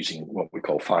we're using what we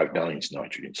call 5 nines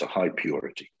nitrogen, so high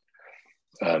purity.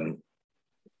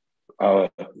 Our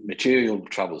material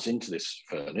travels into this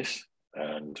furnace,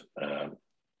 and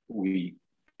we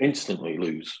instantly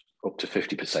lose up to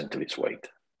 50% of its weight,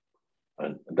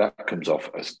 and that comes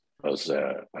off as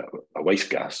a waste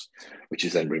gas, which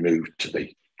is then removed to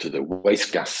the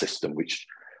waste gas system, which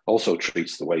also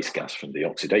treats the waste gas from the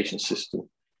oxidation system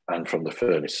and from the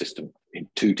furnace system in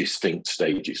two distinct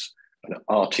stages: an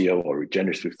RTO, or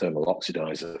regenerative thermal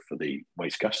oxidizer, for the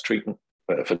waste gas treatment,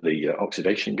 for the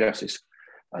oxidation gases,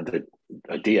 and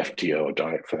a DFTO, or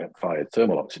direct fired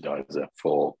thermal oxidizer,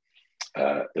 for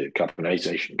the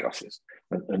carbonization gases.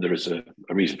 And there is a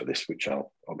reason for this, which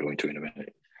I'll go into in a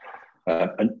minute.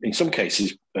 And in some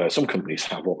cases, some companies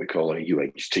have what we call a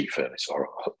UHT furnace, or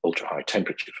ultra high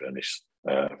temperature furnace,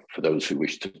 for those who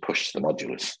wish to push the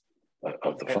modulus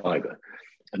of the fibre.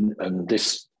 And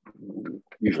this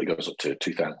usually goes up to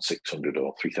 2,600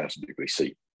 or 3,000 degrees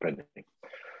C, depending.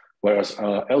 Whereas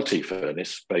our LT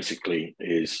furnace basically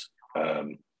is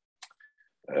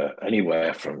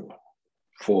anywhere from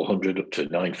 400 up to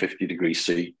 950 degrees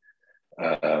C.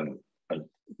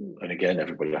 And again,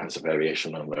 everybody has a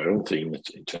variation on their own theme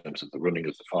in terms of the running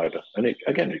of the fibre. And it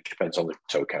depends on the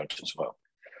toe count as well.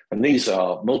 And these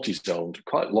are multi-zoned,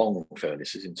 quite long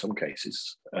furnaces in some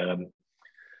cases,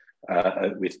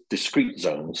 with discrete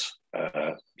zones,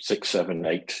 6, 7,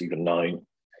 8, even 9,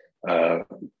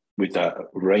 with that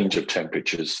range of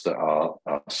temperatures that are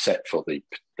set for the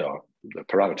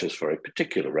parameters for a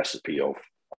particular recipe of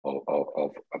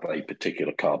a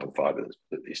particular carbon fibre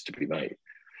that is to be made.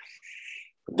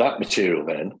 That material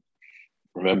then,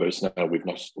 remember, it's now we've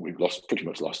pretty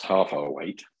much lost half our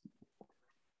weight.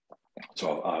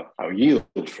 So our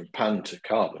yield from pan to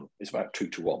carbon is about 2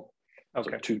 to 1.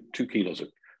 Okay. So 2 kilos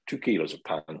of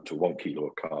pan to 1 kilo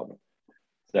of carbon,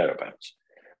 thereabouts.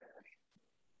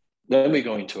 Then we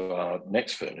go into our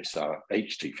next furnace, our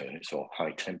HT furnace, or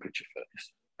high temperature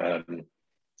furnace.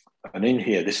 And in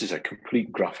here, this is a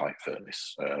complete graphite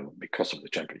furnace because of the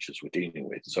temperatures we're dealing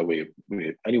with. So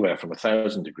we're anywhere from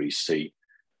 1,000 degrees C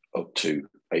up to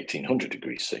 1,800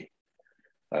 degrees C.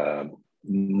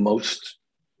 Most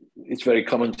it's very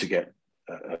common to get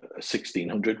a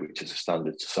 1600, which is a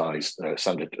standard size,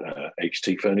 standard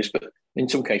HT furnace. But in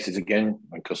some cases, again,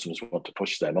 when customers want to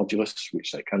push their modulus,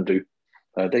 which they can do,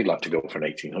 they'd like to go for an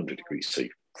 1800 degrees C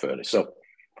furnace. So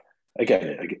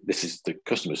again, this is the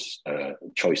customer's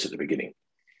choice at the beginning.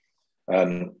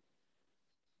 And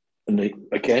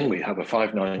again, we have a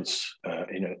 5/9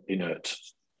 inert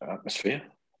atmosphere,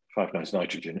 5/9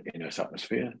 nitrogen inert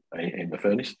atmosphere in the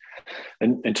furnace.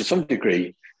 And to some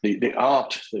degree, the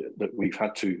art that we've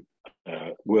had to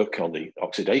work on the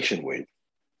oxidation with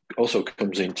also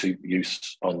comes into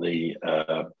use on the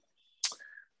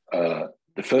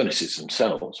furnaces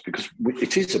themselves, because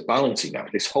it is a balancing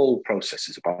act. This whole process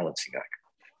is a balancing act.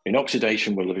 In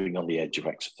oxidation, we're living on the edge of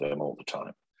exotherm all the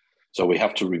time. So we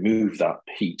have to remove that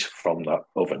heat from that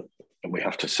oven, and we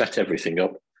have to set everything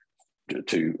up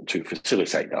to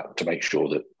facilitate that, to make sure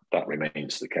that that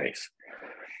remains the case.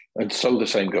 And so the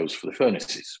same goes for the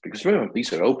furnaces, because remember,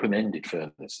 these are open-ended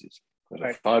furnaces.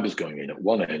 Right. Fibres going in at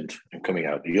one end and coming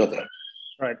out the other.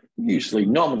 Right. Usually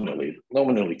nominally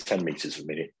 10 meters a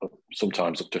minute, but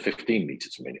sometimes up to 15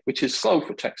 meters a minute, which is slow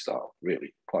for textile,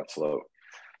 really, quite slow.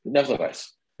 But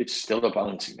nevertheless, it's still a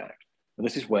balancing act. And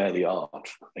this is where the art,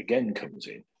 again, comes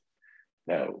in.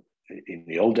 Now, in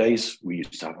the old days, we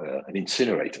used to have an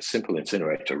incinerator, simple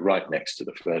incinerator, right next to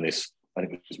the furnace, and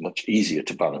it was much easier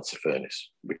to balance the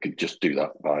furnace. We could just do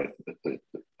that by the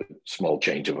small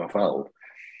change of a valve.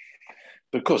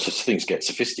 But of course, as things get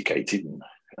sophisticated and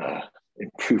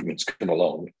improvements come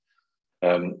along,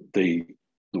 the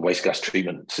waste gas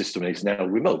treatment system is now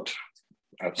remote,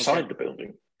 outside the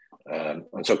building.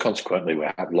 And so consequently, we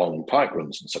have long pipe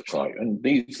runs and such like, and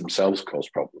these themselves cause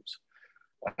problems.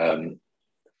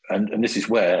 And this is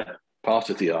where part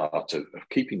of the art of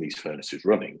keeping these furnaces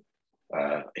running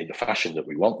in the fashion that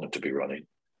we want them to be running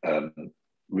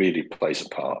really plays a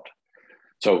part.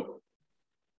 So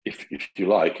if you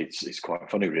like, it's quite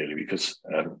funny really, because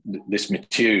this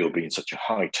material being such a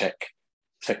high-tech,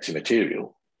 sexy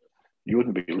material, you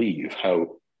wouldn't believe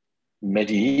how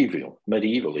medieval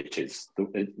it is,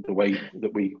 the way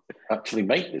that we actually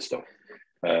make this stuff.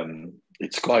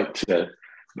 It's quite,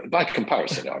 by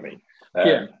comparison, I mean,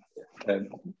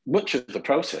 much of the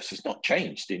process has not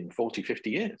changed in 40, 50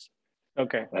 years.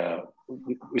 Okay.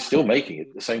 We're still making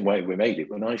it the same way we made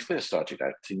it when I first started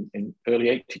out in early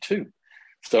 82.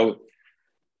 So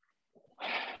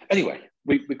anyway,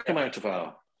 we come out of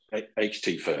our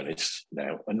HT furnace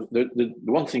now, and the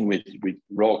one thing with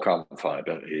raw carbon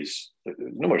fibre is a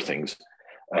number of things.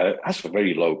 It has a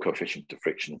very low coefficient of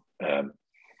friction,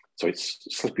 so it's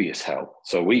slippy as hell.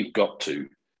 So we've got to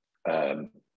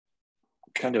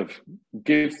kind of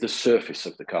give the surface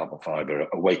of the carbon fibre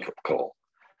a wake-up call,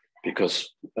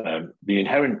 because the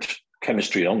inherent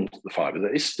chemistry on the fibre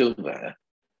that is still there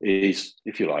is,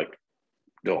 if you like,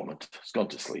 dormant. It's gone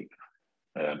to sleep.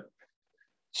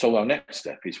 So our next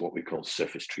step is what we call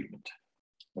surface treatment.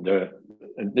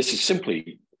 And this is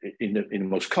simply, in the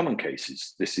most common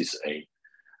cases, this is a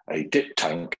dip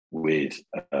tank with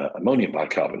ammonium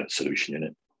bicarbonate solution in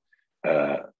it,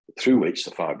 through which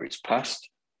the fibre is passed.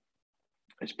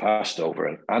 It's passed over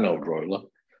an anode roller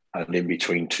and in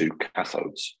between two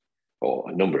cathodes, or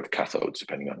a number of cathodes,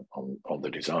 depending on the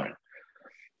design.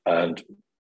 And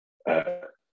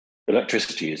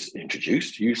electricity is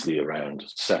introduced, usually around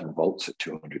 7 volts at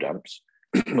 200 amps.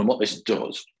 And what this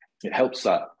does, it helps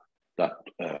that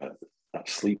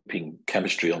sleeping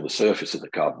chemistry on the surface of the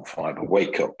carbon fibre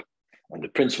wake up. And the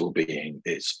principle being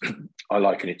is, I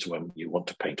liken it to when you want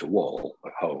to paint a wall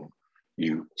at home.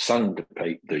 You sand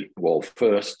the wall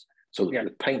first, so that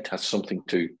the paint has something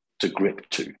to grip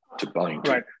to bind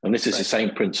to. Right. And this is the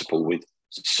same principle with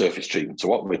surface treatment. So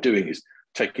what we're doing is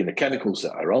taking the chemicals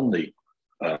that are on the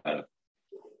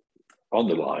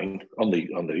line, on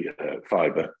the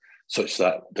fibre, such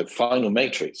that the final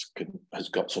matrix has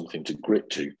got something to grip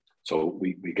to. So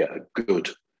we get a good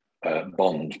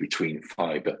bond between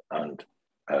fibre and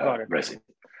resin.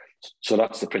 So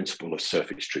that's the principle of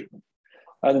surface treatment.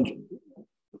 And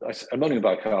ammonium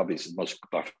bicarb is by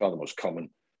far the most common.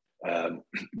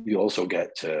 You also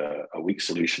get a weak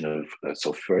solution of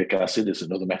sulfuric acid is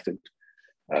another method.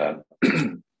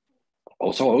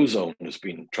 Also, ozone has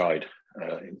been tried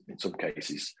in some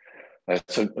cases.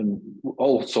 And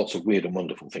all sorts of weird and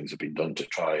wonderful things have been done to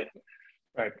try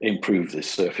and improve the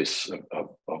surface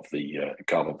of the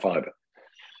carbon fibre.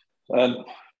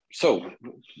 So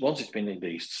once it's been in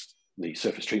the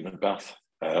surface treatment bath,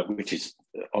 which is,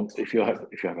 if you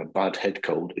have a bad head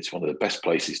cold, it's one of the best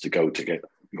places to go to get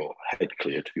your head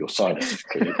cleared, your sinuses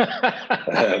cleared.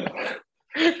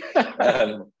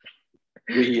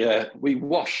 we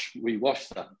wash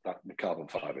that the carbon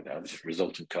fibre now, this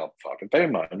resultant carbon fibre. Bear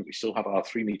in mind, we still have our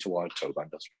 3 metre wide toe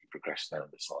band as we progress down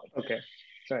this line. Okay,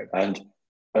 right. And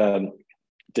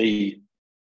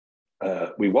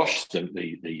we wash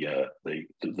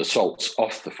the salts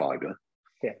off the fibre,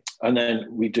 yeah, and then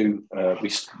we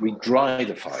dry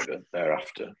the fibre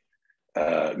thereafter,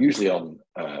 usually on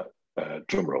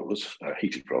drum rollers,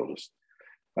 heated rollers,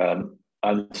 and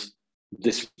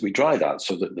we dry that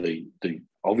so that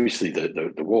obviously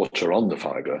the water on the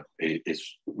fibre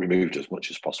is removed as much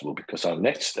as possible, because our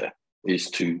next step is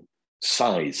to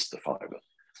size the fibre.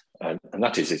 And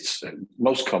that is, it's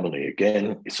most commonly,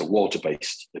 again, it's a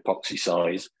water-based epoxy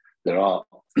size. There are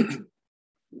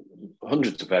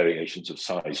hundreds of variations of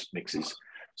size mixes.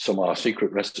 Some are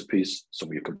secret recipes,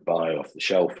 some you can buy off the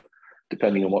shelf,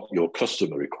 depending on what your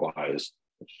customer requires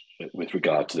with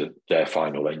regard to their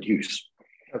final end use.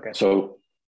 Okay. So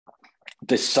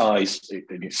this size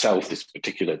in itself, the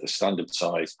standard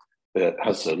size,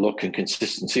 has the look and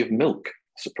consistency of milk,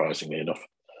 surprisingly enough.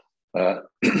 But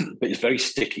it's very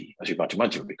sticky, as you might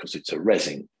imagine, because it's a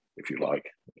resin, if you like,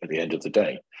 at the end of the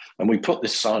day. And we put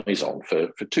this size on for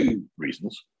 2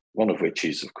 reasons. One of which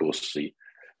is, of course, the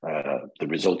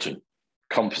resultant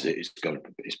composite is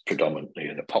predominantly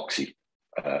an epoxy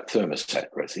thermoset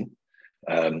resin,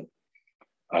 and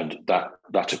that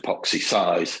epoxy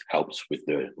size helps with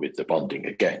the bonding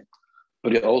again.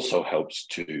 But it also helps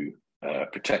to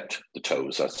protect the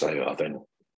toes as they are then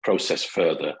processed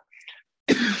further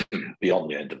beyond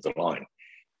the end of the line.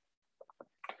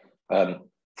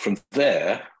 From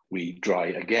there, we dry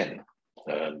again,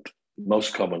 and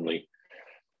most commonly,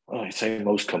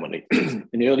 in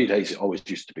the early days, it always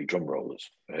used to be drum rollers,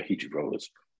 heated rollers.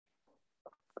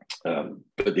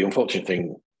 But the unfortunate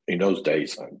thing in those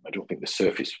days, I don't think the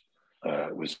surface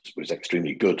was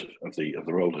extremely good of the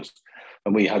rollers,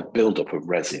 and we had buildup of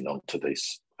resin onto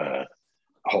this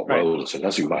hot rollers. And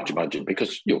as you might imagine,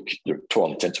 because to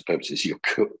all intents and purposes, you're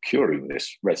curing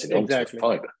this resin onto the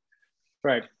fibre.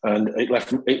 Right. And it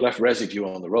left residue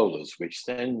on the rollers, which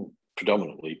then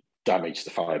predominantly damaged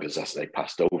the fibres as they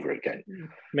passed over again.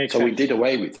 Makes so sense. We did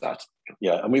away with that.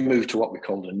 Yeah, and we moved to what we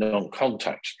call a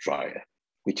non-contact dryer,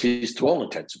 which is, to all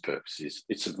intents and purposes,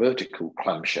 it's a vertical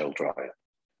clamshell dryer,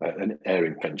 an air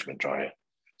impingement dryer.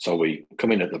 So we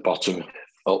come in at the bottom,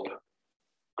 up,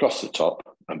 across the top,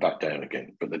 and back down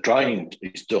again. But the drying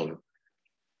is done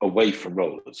away from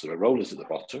rollers. There are rollers at the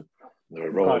bottom, there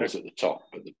are rollers at the top,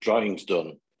 but the drying's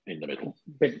done in the middle.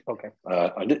 Okay.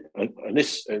 And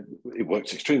this, it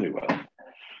works extremely well.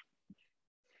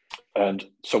 And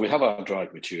so we have our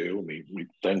dried material. We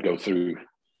then go through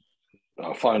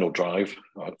our final drive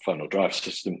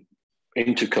system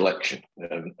into collection.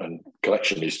 And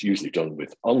collection is usually done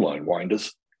with online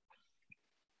winders,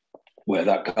 where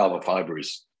that carbon fibre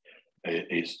is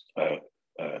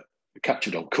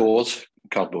captured on cores,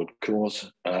 cardboard cores,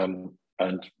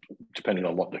 and depending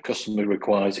on what the customer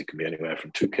requires, it can be anywhere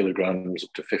from 2 kilograms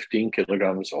up to 15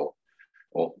 kilograms or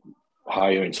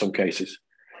higher in some cases.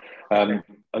 And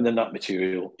then that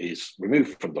material is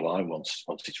removed from the line once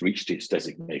it's reached its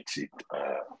designated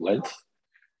length.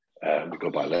 We go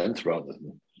by length rather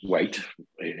than weight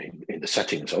in the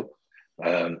settings of.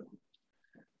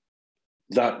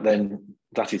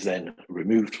 That is then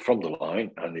removed from the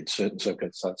line, and in certain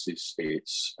circumstances,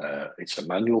 it's a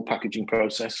manual packaging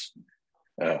process.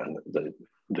 The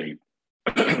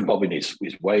bobbin is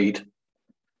weighed,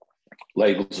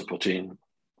 labels are put in,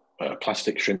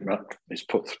 plastic shrink wrap is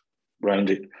put around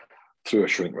it through a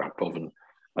shrink wrap oven,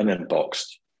 and then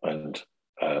boxed and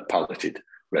palleted,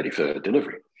 ready for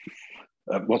delivery.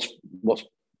 What's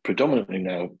predominantly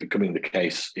now becoming the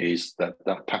case is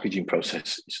that packaging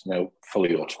process is now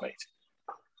fully automated.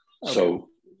 Okay. So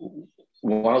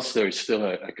whilst there is still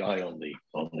a guy on the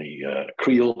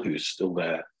creel who's still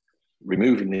there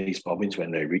removing these bobbins when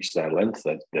they reach their length,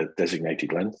 their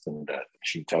designated length, and the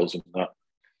machine tells them that,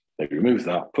 they remove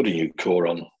that, put a new core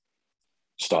on,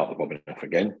 start the bobbin off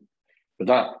again. But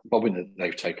that bobbin that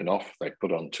they've taken off, they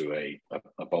put onto a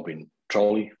bobbin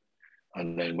trolley,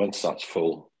 and then once that's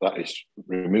full, that is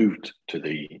removed to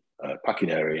the packing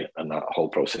area, and that whole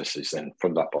process is then,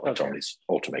 from that point on, is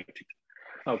automated.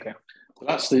 Okay.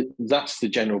 So that's the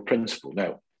general principle.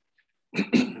 Now,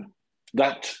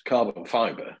 that carbon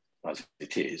fibre, as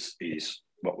it is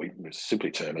what we simply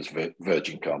term as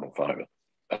virgin carbon fibre.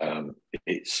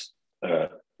 It's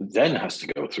then has to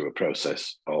go through a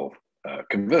process of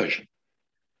conversion.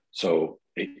 So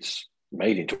it's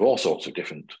made into all sorts of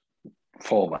different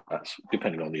formats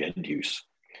depending on the end use.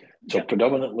 So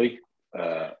predominantly,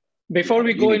 before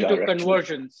we go into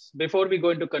conversions,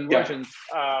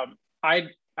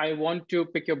 I want to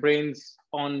pick your brains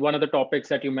on one of the topics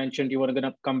that you mentioned you were going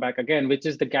to come back again, which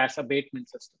is the gas abatement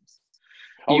systems.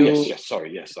 Oh, yes,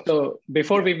 sorry, yes. So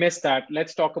before we miss that,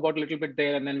 let's talk about a little bit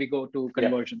there, and then we go to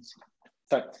conversions.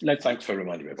 Thanks for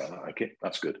reminding me about that. Okay,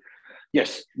 that's good.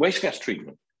 Yes, waste gas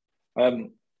treatment.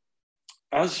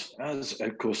 As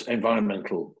of course,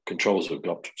 environmental controls have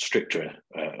got stricter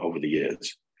over the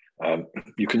years,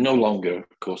 you can no longer,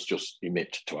 of course, just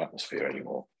emit to atmosphere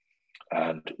anymore.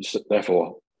 And so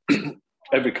therefore,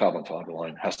 every carbon fibre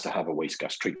line has to have a waste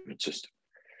gas treatment system.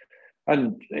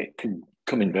 And it can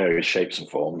come in various shapes and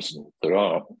forms. And there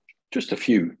are just a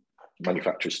few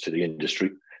manufacturers to the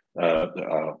industry that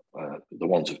are the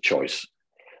ones of choice.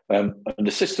 And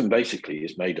the system basically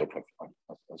is made up of,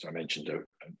 as I mentioned, an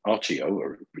RTO,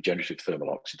 or regenerative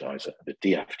thermal oxidizer, and a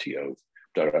DFTO,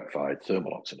 direct fired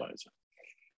thermal oxidizer.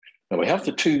 Now we have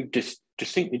the two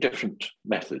distinctly different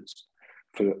methods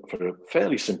for a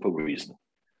fairly simple reason,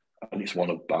 and it's one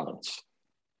of balance.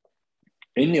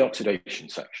 In the oxidation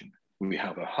section, we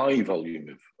have a high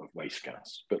volume of waste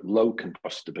gas, but low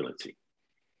combustibility.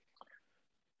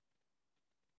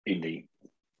 In the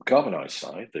carbonized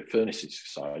side, the furnaces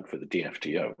side for the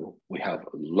DFTO, we have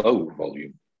low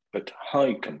volume, but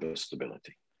high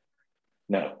combustibility.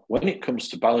 Now, when it comes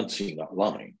to balancing that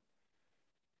line,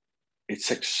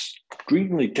 it's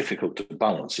extremely difficult to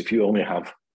balance if you only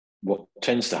have, what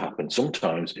tends to happen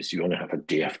sometimes is you only have a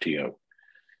DFTO.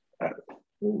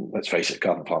 Let's face it,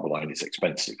 carbon fibre line is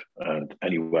expensive, and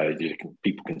anywhere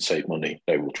people can save money,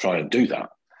 they will try and do that.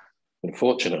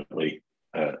 Unfortunately,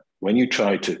 when you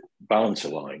try to balance a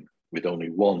line with only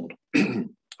one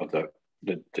of the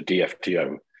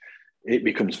DFTO, it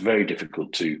becomes very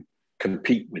difficult to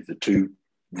compete with the two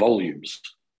volumes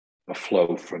of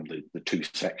flow from the two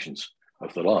sections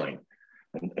of the line.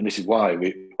 And this is why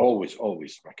we always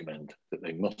recommend that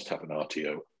they must have an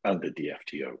RTO and a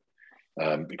DFTO,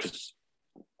 because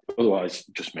otherwise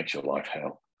it just makes your life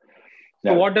hell.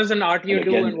 Now, so what does an RTO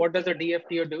do, and what does a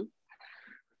DFTO do?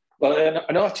 Well,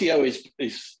 an RTO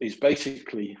is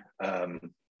basically,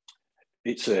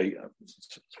 it's a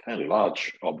fairly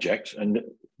large object, and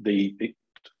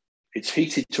it's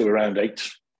heated to around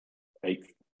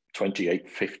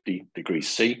 850 degrees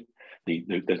C.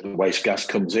 The waste gas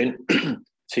comes in,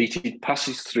 it's heated,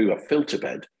 passes through a filter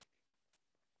bed,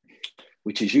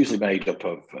 which is usually made up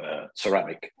of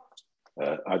ceramic,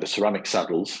 either ceramic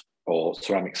saddles or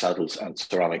ceramic saddles and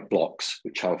ceramic blocks,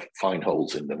 which have fine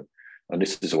holes in them. And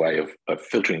this is a way of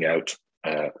filtering out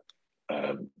the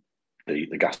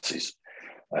gases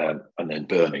and then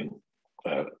burning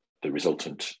the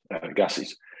resultant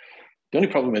gases. The only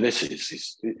problem with this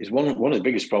is one of the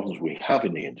biggest problems we have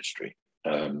in the industry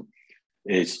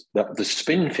is that the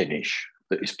spin finish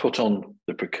that is put on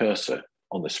the precursor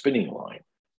on the spinning line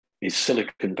is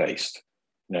silicon based.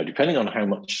 Now, depending on how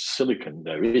much silicon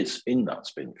there is in that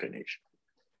spin finish,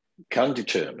 can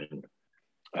determine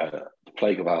the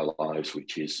plague of our lives,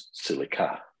 which is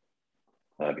silica.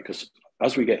 Because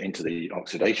as we get into the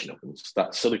oxidation ovens,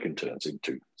 that silicon turns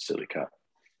into silica.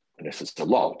 And if there's a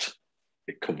lot,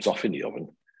 it comes off in the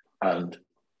oven, and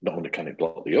not only can it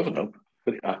block the oven up,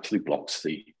 but it actually blocks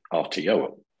the RTO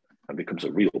up and becomes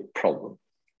a real problem,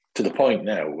 to the point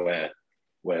now where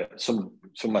some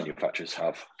manufacturers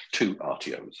have two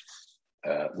RTOs,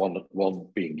 one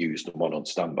being used and one on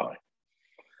standby.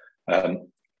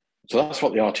 So that's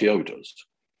what the RTO does.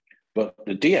 But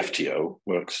the DFTO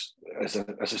works as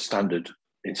a standard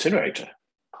incinerator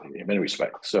in many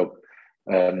respects. So,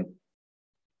 and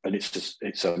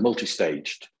it's a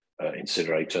multi-staged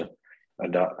incinerator,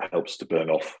 and that helps to burn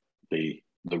off the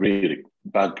really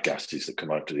bad gases that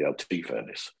come out of the LT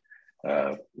furnace,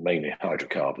 mainly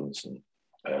hydrocarbons and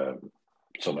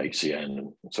some HCN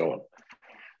and so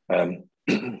on.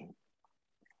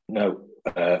 Now,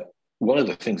 one of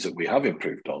the things that we have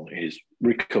improved on is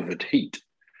recovered heat.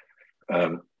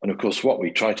 And of course, what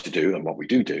we try to do, and what we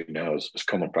do now as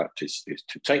common practice, is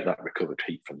to take that recovered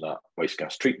heat from that waste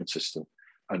gas treatment system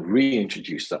and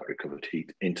reintroduce that recovered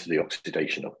heat into the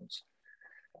oxidation ovens.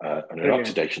 And an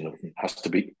oxidation oven has to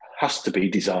be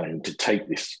designed to take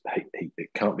this heat.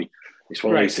 It can't be. It's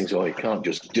one of those things where you can't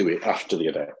just do it after the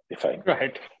effect.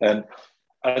 Right. And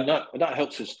that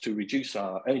helps us to reduce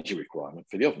our energy requirement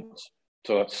for the ovens.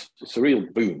 So it's a real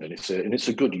boon, and it's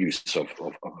a good use of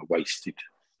a wasted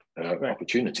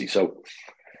opportunity. So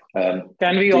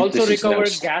can we also recover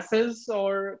gases,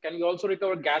 or can we also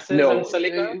recover gases and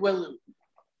silica?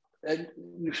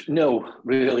 No,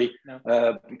 really,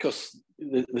 because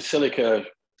the silica,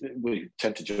 we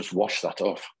tend to just wash that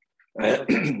off.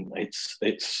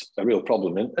 It's a real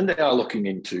problem, and they are looking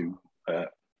into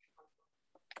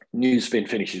new spin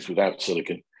finishes without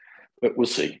silicon, but we'll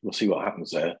see. We'll see what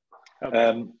happens there.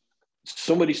 Okay.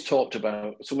 Somebody talked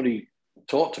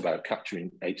about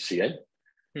capturing HCN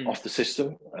off the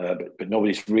system, but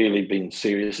nobody's really been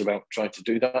serious about trying to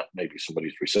do that. Maybe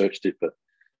somebody's researched it, but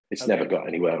it's never got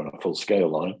anywhere on a full scale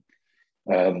line.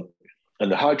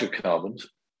 And the hydrocarbons,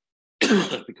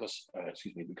 because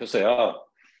they are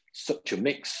such a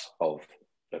mix of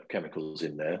chemicals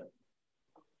in there,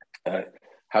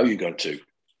 how are you going to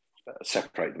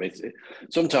separate them?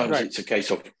 Sometimes it's a case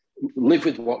of live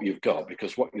with what you've got,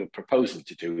 because what you're proposing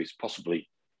to do is possibly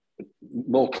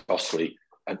more costly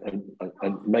and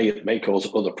may cause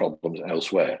other problems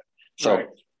elsewhere. So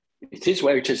it is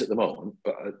where it is at the moment,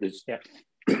 but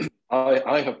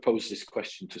I have posed this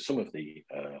question to some of the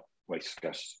waste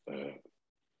gas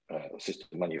system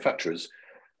manufacturers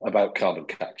about carbon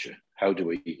capture. How do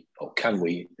we, or can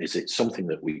we, is it something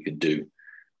that we can do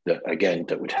that, again,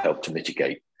 that would help to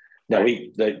mitigate? Now,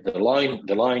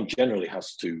 the line generally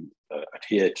has to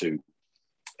adhere to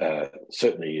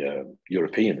certainly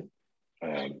European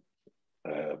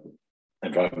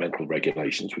environmental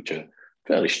regulations, which are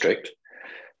fairly strict,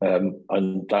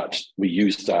 and that we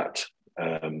use that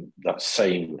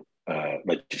same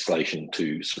legislation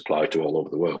to supply to all over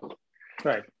the world,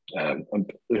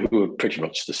 who are pretty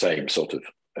much the same sort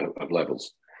of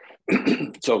levels.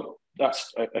 So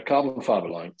that's a carbon fibre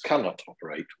line cannot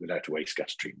operate without a waste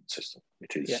gas treatment system.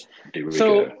 It is de rigueur.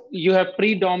 So you have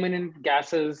predominant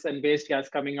gases and waste gas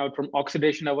coming out from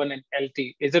oxidation oven and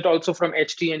LT. Is it also from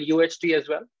HT and UHT as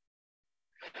well?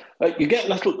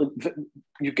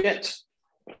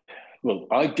 Well,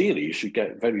 ideally, you should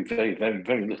get very, very, very,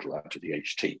 very little out of the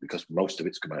HT, because most of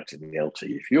it's come out in the LT.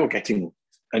 If you're getting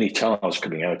any tars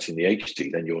coming out in the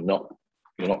HT, then you're not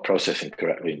processing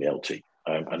correctly in the LT.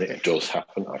 And it does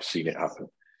happen. I've seen it happen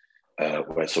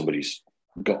where somebody's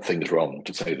got things wrong,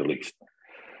 to say the least.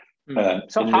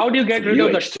 So how do you get rid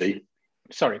of UHT?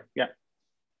 Sorry, yeah.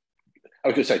 I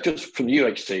was going to say, just from the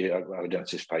UHT, I would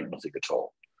anticipate nothing at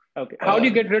all. Okay. How do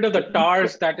you get rid of the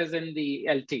tars that is in the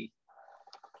LT?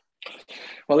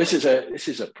 Well, this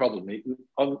is a problem.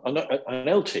 On an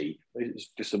LT,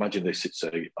 just imagine this, it's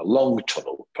a long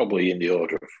tunnel, probably in the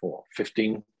order of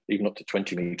 15, even up to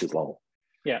 20 meters long.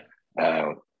 Yeah.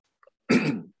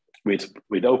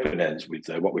 With open ends, with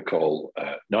what we call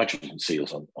nitrogen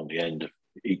seals on the end of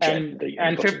each end.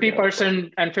 And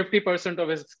 50% of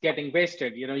it is getting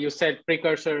wasted. You said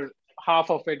precursor,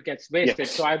 half of it gets wasted.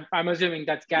 Yes. So I'm assuming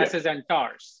that's gases and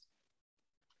tars.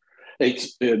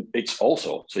 It's all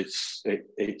sorts.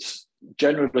 It's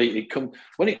generally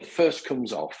when it first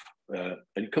comes off, and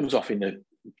it comes off in the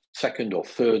second or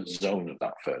third zone of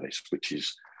that furnace, which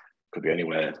could be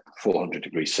anywhere 400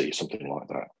 degrees C, something like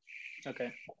that.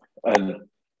 Okay. And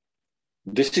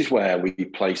this is where we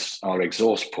place our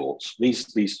exhaust ports.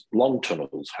 These long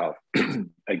tunnels have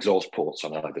exhaust ports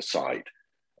on either side,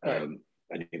 and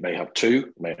you may have 2,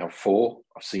 you may have 4.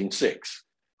 I've seen 6.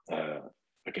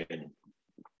 Again,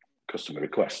 customer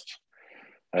requests.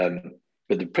 But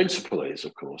the principle is,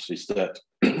 of course, is that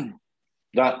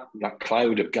that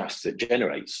cloud of gas that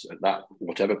generates at that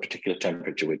whatever particular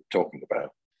temperature we're talking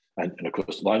about, and of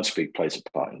course line speed plays a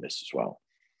part in this as well.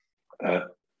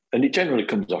 And it generally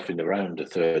comes off in around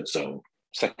the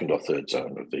second or third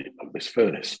zone of this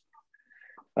furnace.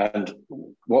 And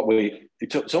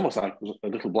it's almost like a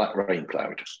little black rain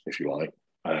cloud, if you like.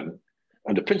 And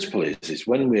the principle is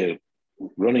when we're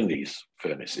running these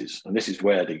furnaces, and this is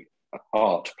where the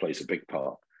art plays a big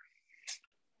part.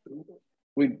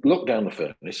 We look down the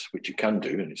furnace, which you can do,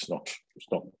 and it's not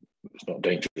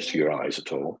dangerous to your eyes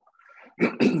at all.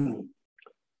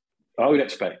 I would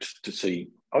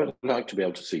like to be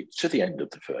able to see to the end of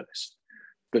the furnace,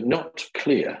 but not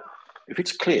clear. If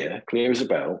it's clear as a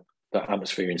bell, that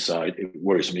atmosphere inside, it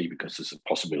worries me because there's a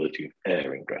possibility of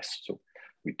air ingress. So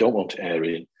we don't want air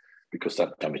in, because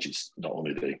that damages not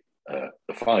only the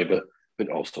fibre, but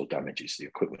also damages the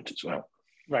equipment as well.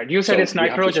 Right. You said it's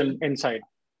nitrogen inside.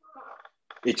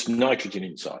 It's nitrogen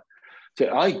inside.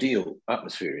 The ideal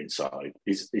atmosphere inside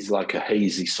is like a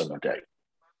hazy summer day.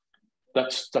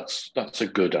 That's a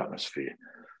good atmosphere.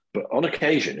 But on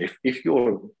occasion, if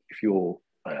your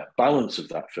balance of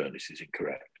that furnace is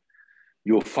incorrect,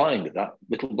 you'll find that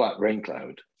little black rain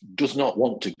cloud does not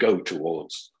want to go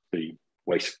towards the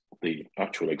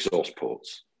actual exhaust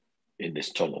ports in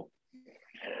this tunnel.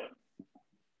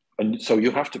 And so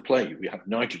you have to play. We have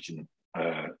nitrogen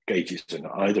gauges on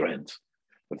either end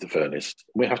of the furnace.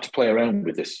 We have to play around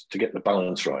with this to get the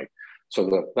balance right, so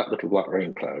that little black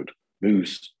rain cloud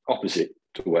moves opposite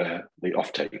to where the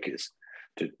offtake is,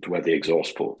 to where the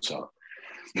exhaust ports are.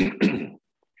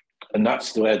 And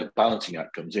that's where the balancing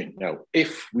act comes in. Now,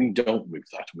 if we don't move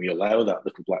that, and we allow that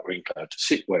little black rain cloud to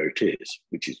sit where it is,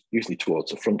 which is usually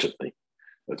towards the front of the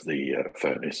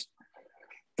furnace,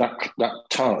 that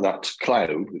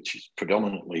cloud, which is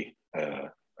predominantly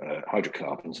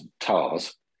hydrocarbons and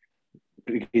tars,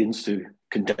 begins to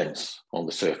condense on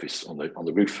the surface, on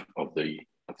the roof of the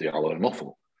alloy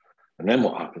muffle. And then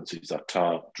what happens is that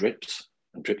tar drips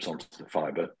and drips onto the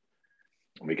fibre,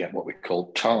 and we get what we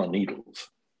call tar needles.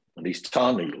 And these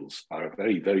tar needles are a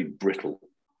very, very brittle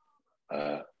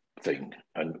thing.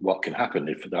 And what can happen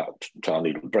if that tar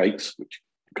needle breaks, which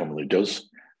it commonly does,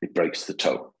 it breaks the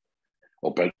toe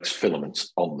or breaks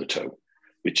filaments on the toe,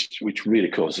 which really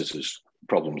causes us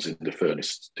problems in the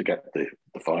furnace to get the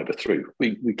fibre through.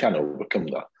 We can overcome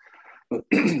that. But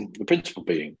the principle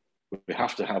being, we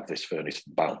have to have this furnace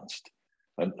balanced.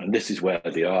 And this is where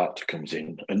the art comes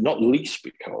in, and not least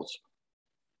because,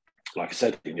 like I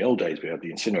said, in the old days, we had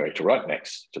the incinerator right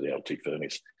next to the LT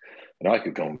furnace, and I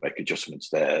could go and make adjustments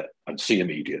there and see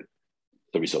immediate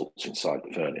the results inside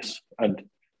the furnace. And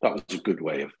that was a good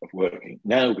way of working.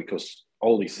 Now, because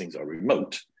all these things are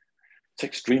remote, it's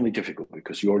extremely difficult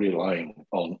because you're relying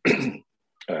on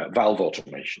valve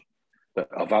automation. That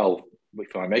a valve,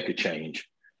 if I make a change,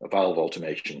 a valve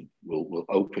automation will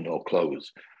open or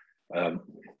close.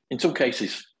 In some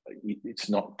cases, it's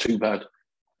not too bad,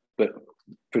 but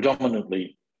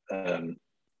predominantly,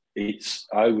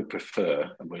 I would prefer,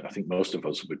 and I think most of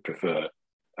us would prefer,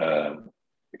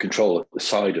 control at the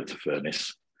side of the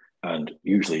furnace, and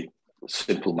usually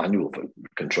simple manual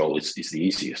control is the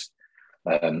easiest.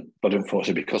 But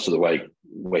unfortunately, because of the way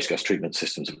waste gas treatment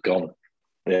systems have gone,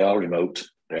 they are remote,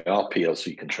 they are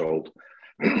PLC controlled,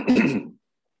 and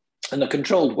they're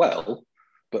controlled well,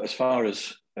 but as far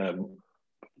as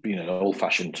being an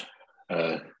old-fashioned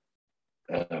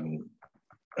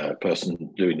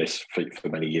person doing this for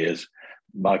many years,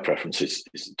 my preference is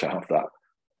to have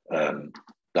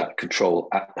that control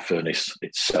at the furnace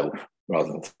itself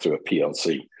rather than through a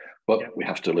PLC. But we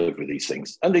have to live with these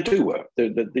things, and they do work. They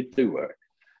do work.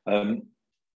 In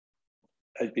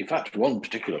fact, one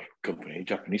particular company, a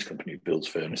Japanese company, builds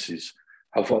furnaces,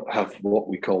 have what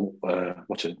we call,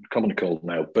 what's commonly called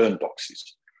now, burn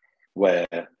boxes, where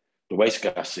the waste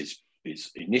gas is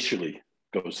initially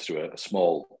goes through a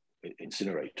small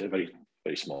incinerator, very,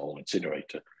 very small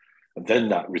incinerator, and then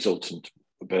that resultant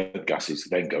burnt gases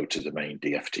then go to the main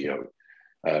DFTO.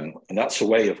 And that's a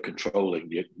way of controlling,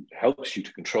 it helps you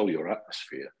to control your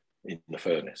atmosphere in the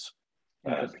furnace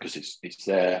because it's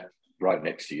there right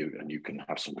next to you and you can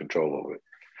have some control over it.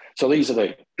 So these are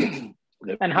the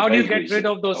and how do you get rid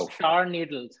of those tar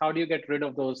needles? How do you get rid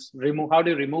of those? How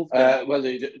do you remove them? Well,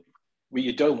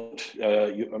 you don't.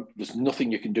 There's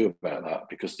nothing you can do about that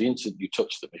because the instant you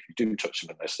touch them, if you do touch them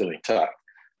and they're still intact,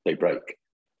 they break.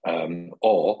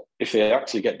 Or if they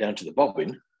actually get down to the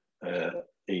bobbin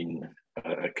in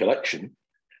a collection,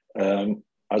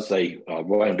 as they are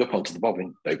wound up onto the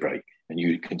bobbin, they break. And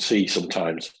you can see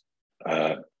sometimes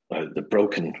the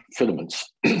broken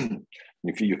filaments.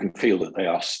 You can feel that they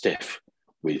are stiff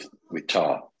with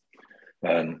tar.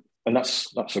 And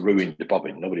that's a ruined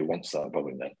bobbin. Nobody wants that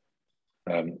bobbin then.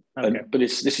 But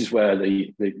this is where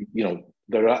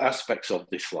there are aspects of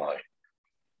this line.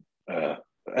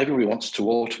 Everybody wants to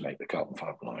automate the carbon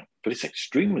fibre line, but it's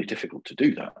extremely difficult to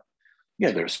do that.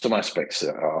 Yeah, there are some aspects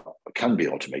that can be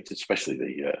automated, especially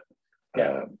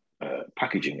the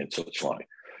packaging and such like.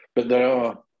 But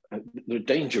the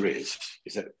danger is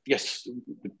that, yes,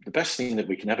 the best thing that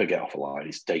we can ever get off a line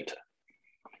is data.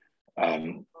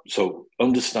 So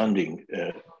understanding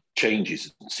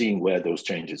changes and seeing where those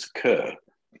changes occur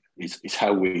is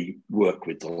how we work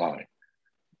with the line.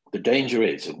 The danger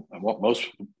is, and what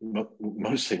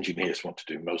most engineers want to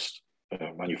do, most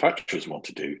manufacturers want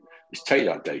to do, is take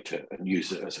that data and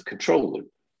use it as a control loop.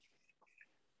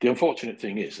 The unfortunate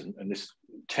thing is, and this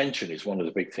tension is one of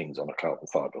the big things on a carbon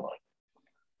fibre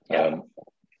line.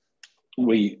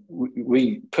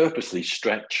 We purposely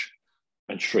stretch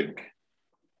and shrink,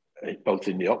 both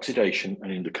in the oxidation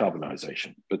and in the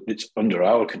carbonisation, but it's under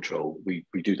our control. We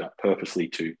do that purposely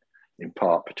to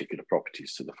impart particular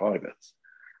properties to the fibre.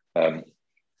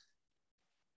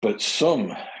 But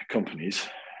some companies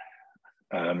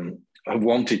have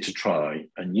wanted to try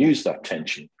and use that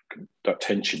tension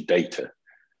data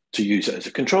to use it as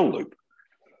a control loop.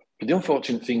 But the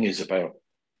unfortunate thing is about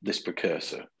this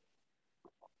precursor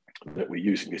that we're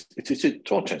using, it's to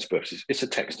all intents and purposes, it's a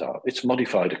textile, it's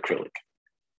modified acrylic.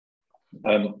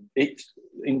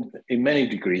 In many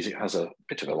degrees, it has a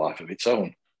bit of a life of its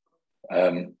own.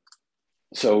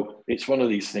 So it's one of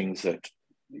these things that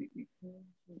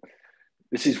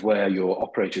this is where your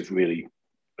operators really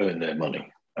earn their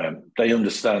money. They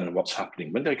understand what's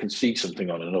happening. When they can see something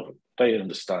on an oven, they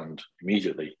understand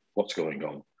immediately what's going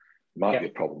on. Might be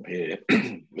a problem here.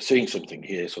 We're seeing something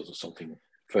here, so there's something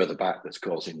further back that's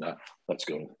causing that. Let's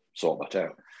go and sort that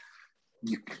out.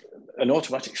 An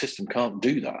automatic system can't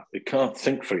do that. It can't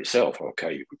think for itself.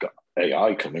 Okay, we've got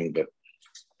AI coming, but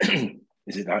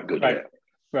is it that good yet?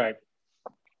 Right.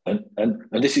 And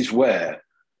this is where,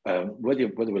 whether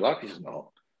we like it or not,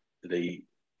 the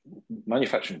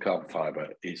manufacturing carbon fiber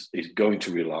is going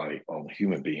to rely on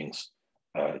human beings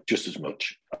just as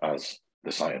much as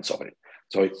the science of it.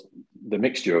 So it's the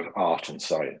mixture of art and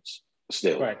science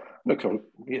still. Right. Look,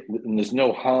 and there's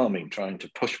no harm in trying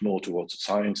to push more towards the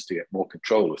science to get more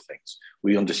control of things.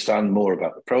 We understand more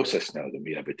about the process now than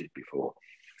we ever did before.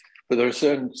 But there are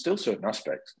still certain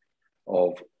aspects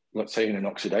of, let's say, in an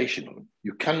oxidation oven,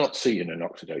 you cannot see in an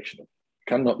oxidation oven,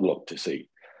 you cannot look to see.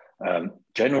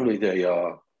 Generally, they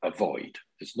are a void.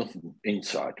 There's nothing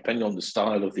inside, depending on the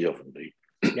style of the oven,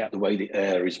 the way the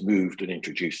air is moved and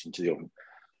introduced into the oven.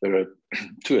 There are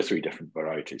 2 or 3 different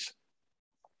varieties.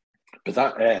 But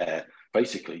that air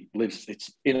basically lives,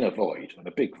 it's in a void, and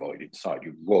a big void inside.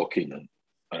 You walk in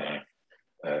and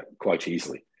quite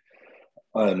easily.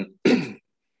 And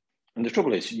the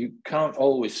trouble is, you can't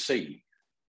always see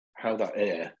how that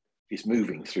air is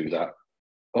moving through that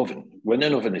oven. When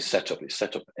an oven is set up, it's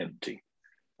set up empty,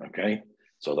 okay?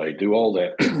 So they do all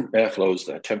their airflows,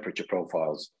 their temperature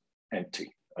profiles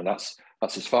empty. And that's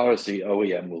as far as the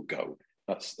OEM will go.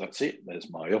 That's it. There's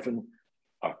my oven.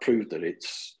 I've proved that it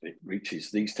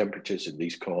reaches these temperatures in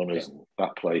these corners and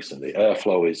that place, and the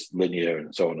airflow is linear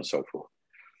and so on and so forth.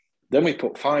 Then we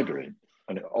put fibre in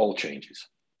and it all changes.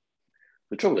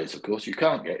 The trouble is, of course, you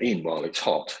can't get in while it's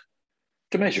hot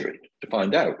to measure it, to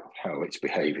find out how it's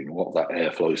behaving, what that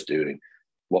airflow is doing,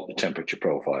 what the temperature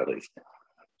profile is.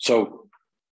 So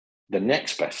the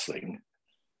next best thing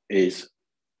is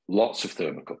lots of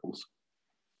thermocouples,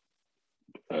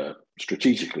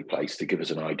 strategically placed to give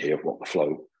us an idea of what the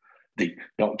flow,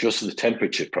 not just the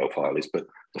temperature profile is, but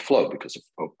the flow, because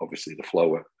obviously the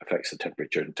flow affects the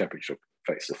temperature and temperature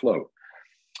affects the flow.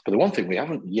 But the one thing we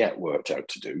haven't yet worked out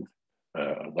to do,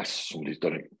 unless somebody's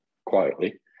done it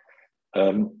quietly,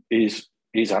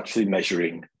 is actually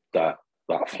measuring that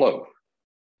flow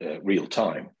real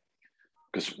time.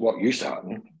 Because what used to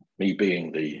happen, me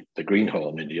being the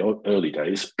greenhorn in the early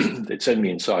days, they'd send me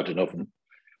inside an oven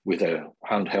with a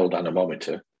handheld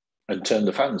anemometer and turn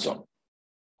the fans on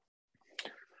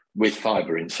with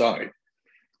fibre inside.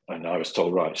 And I was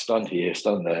told, right, stand here,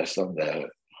 stand there,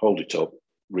 hold it up,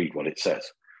 read what it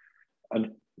says.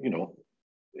 And,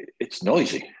 it's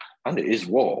noisy and it is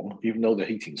warm, even though the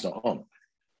heating's not on.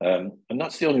 And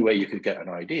that's the only way you could get an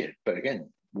idea. But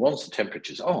again, once the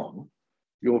temperature's on,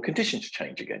 your conditions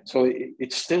change again. So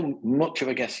it's still much of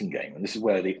a guessing game. And this is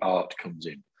where the art comes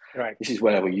in. Right. This is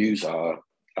where we use our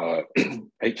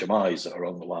HMIs that are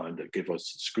on the line that give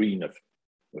us a screen of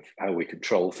how we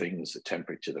control things, the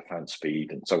temperature, the fan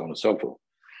speed, and so on and so forth.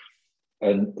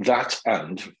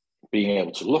 And being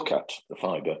able to look at the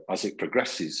fibre as it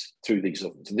progresses through these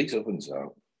ovens. And these ovens are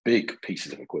big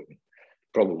pieces of equipment,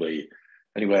 probably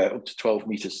anywhere up to 12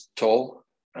 meters tall,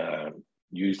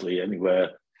 usually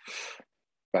anywhere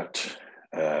about,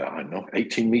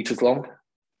 18 meters long,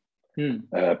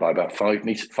 by about 5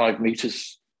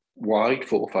 meters wide,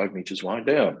 4 or 5 meters wide.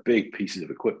 They are big pieces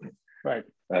of equipment. Right.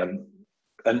 And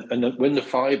when the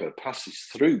fibre passes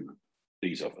through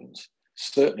these ovens,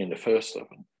 certainly in the first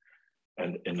oven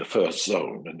and in the first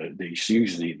zone, and these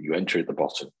usually you enter at the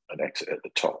bottom and exit at the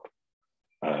top,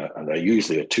 and they're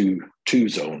usually a two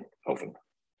zone oven.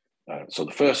 So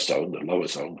the first zone, the lower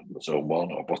zone, zone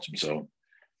 1 or bottom zone,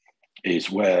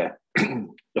 is where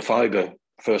the fibre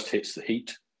first hits the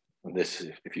heat. And this,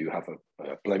 if you have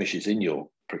blemishes in your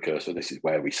precursor, this is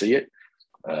where we see it,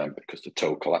 because the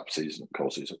toe collapses and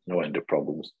causes no end of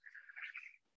problems.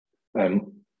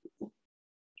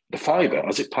 The fibre,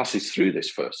 as it passes through this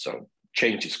first zone,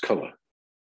 changes colour.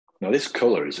 Now, this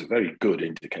colour is a very good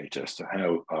indicator as to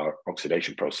how our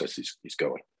oxidation process is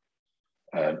going.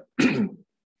 And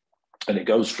it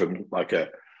goes from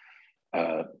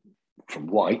from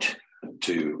white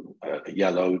to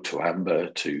yellow to amber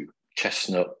to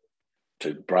chestnut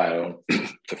to brown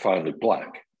to finally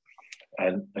black.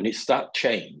 And it's that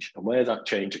change, and where that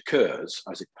change occurs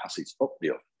as it passes up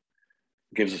the oven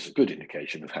gives us a good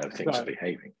indication of how things are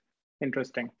behaving.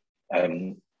 Interesting.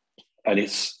 And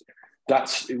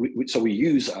so we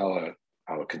use our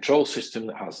control system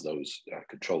that has those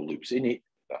control loops in it.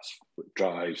 That's what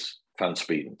drives fan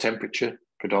speed and temperature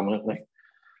predominantly,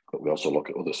 but we also look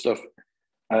at other stuff.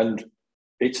 And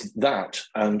it's that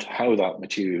and how that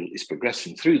material is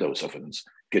progressing through those ovens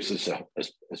gives us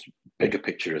as big a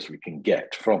picture as we can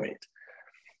get from it.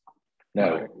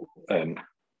 Now,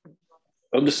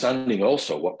 understanding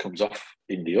also what comes off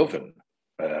in the oven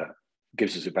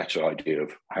gives us a better idea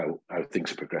of how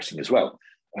things are progressing as well.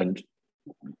 And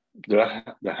there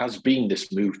has been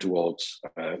this move towards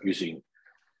using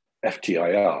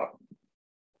FTIR,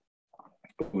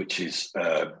 which is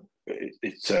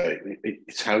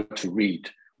it's how to read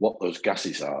what those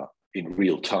gases are in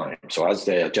real time. So as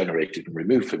they are generated and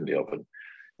removed from the oven,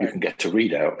 you can get a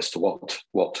readout as to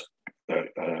what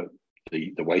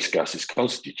the waste gas is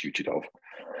constituted of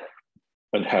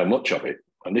and how much of it.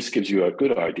 And this gives you a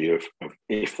good idea of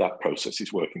if that process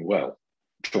is working well.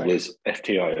 The trouble is,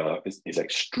 FTIR is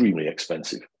extremely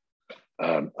expensive,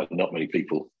 and not many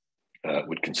people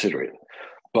would consider it.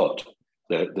 But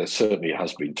there certainly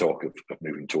has been talk of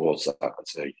moving towards that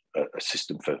as a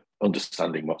system for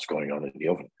understanding what's going on in the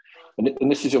oven.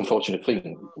 And this is the unfortunate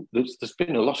thing. There's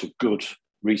been a lot of good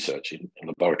research in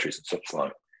laboratories and such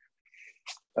like,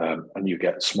 and you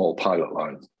get small pilot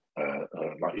lines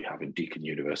like you have in Deakin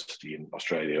University in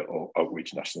Australia or Oak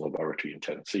Ridge National Laboratory in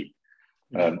Tennessee.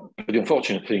 But the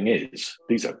unfortunate thing is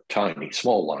these are tiny,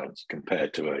 small lines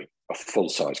compared to a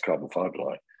full-size carbon fibre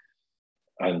line.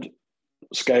 And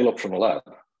scale up from a lab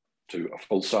to a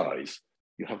full size,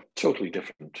 you have totally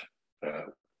different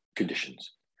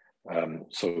conditions.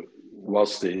 So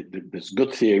whilst there's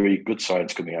good theory, good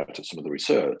science coming out of some of the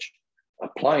research,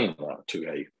 applying that to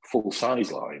a full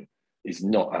size line is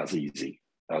not as easy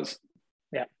as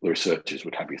the researchers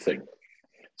would have you think.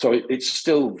 So it's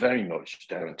still very much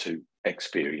down to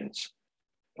experience,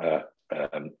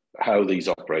 how these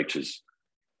operators,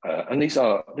 and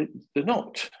they're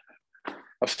not.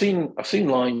 I've seen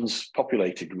lines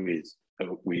populated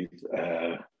with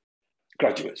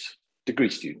graduates, degree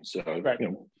students,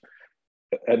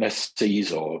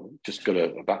 MScs or just got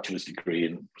a bachelor's degree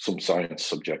in some science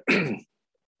subject.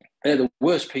 They're the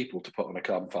worst people to put on a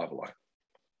carbon fibre line.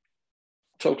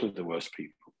 Totally the worst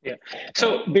people. Yeah.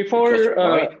 So before,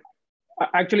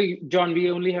 actually, John, we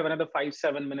only have another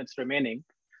 5-7 minutes remaining.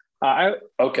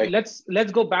 Okay.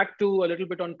 Let's go back to a little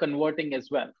bit on converting as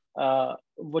well.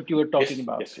 What you were talking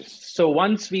about. Yes. So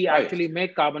once we actually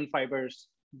make carbon fibers,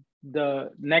 the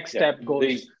next step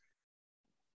goes.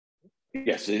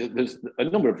 Yes, there's a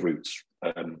number of routes.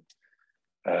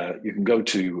 You can go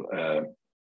to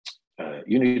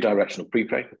unidirectional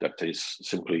prepreg. That is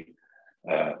simply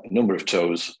a number of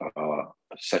toes are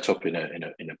set up in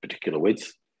a particular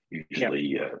width,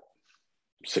 usually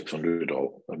 600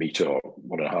 or a meter or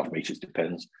 1.5 meters,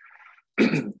 depends.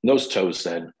 Those toes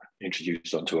then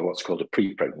introduced onto what's called a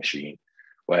prepreg machine,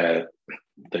 where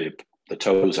the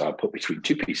toes are put between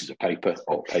two pieces of paper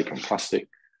or paper and plastic,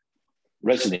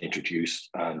 resin introduced,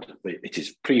 and it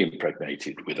is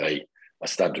pre-impregnated with a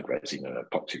standard resin, an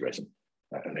epoxy resin.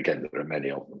 And again, there are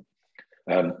many of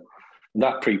them.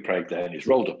 That prepreg then is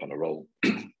rolled up on a roll,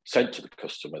 sent to the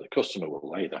customer. The customer will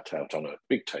lay that out on a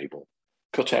big table,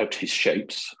 cut out his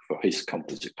shapes for his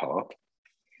composite part,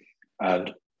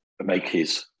 and make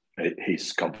his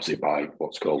composite by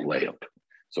what's called layup.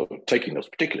 So taking those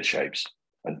particular shapes,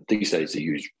 and these days they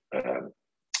use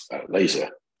laser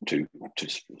to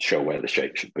show where the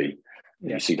shape should be.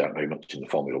 You see that very much in the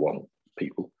Formula One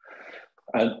people.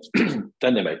 And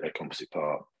then they make their composite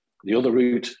part. The other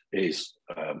route is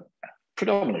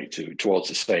predominantly towards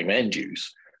the same end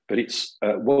use, but it's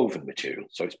woven material.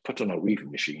 So it's put on a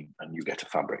weaving machine and you get a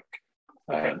fabric.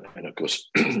 And of course,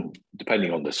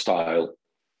 depending on the style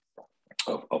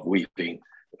of weaving,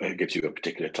 it gives you a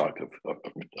particular type of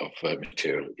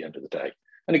material at the end of the day.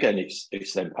 And again,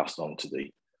 it's then passed on to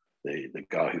the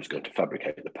guy who's going to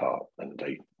fabricate the part, and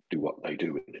they do what they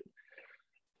do with it.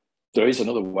 There is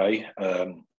another way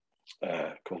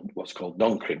called what's called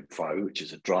non-crimp fibre, which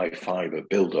is a dry fibre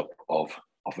build-up of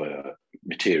a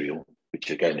material,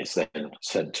 which again is then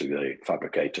sent to the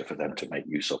fabricator for them to make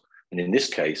use of. And in this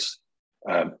case,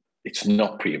 it's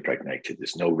not pre-impregnated.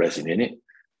 There's no resin in it.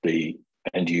 The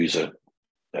end user,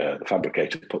 the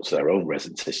fabricator, puts their own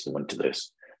resin system into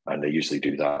this, and they usually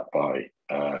do that by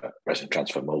resin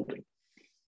transfer molding.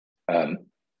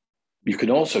 You can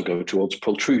also go towards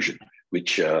pultrusion,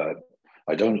 which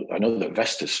I know that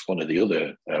Vestas, one of the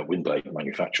other wind blade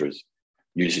manufacturers,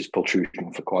 uses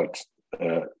pultrusion for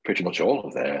pretty much all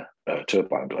of their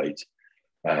turbine blades.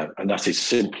 And that is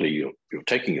simply you're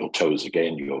taking your toes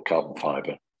again, your carbon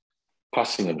fibre,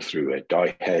 passing them through a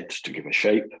die head to give a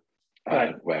shape,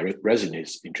 where resin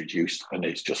is introduced, and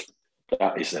it's just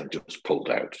that is then just pulled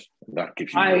out. And that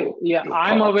gives you your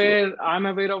I'm aware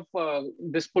of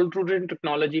this pultruded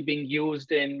technology being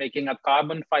used in making a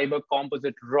carbon fiber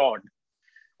composite rod,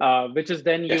 which is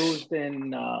then used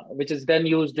in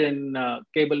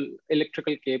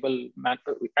electrical cable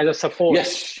as a support.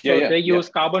 Yes, They use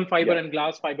carbon fiber and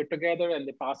glass fiber together, and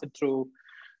they pass it through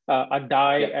a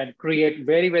die and create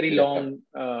very, very long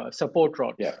support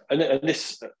rods. Yeah, and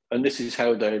this is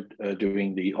how they're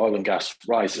doing the oil and gas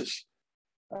risers.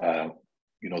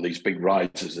 You know, these big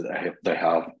risers that they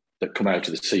have that come out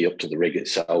of the sea up to the rig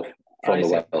itself from the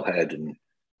wellhead, and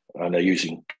they're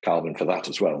using carbon for that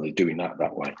as well. And they're doing that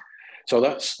way. So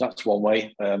that's one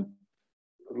way.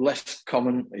 Less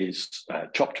common is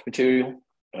chopped material,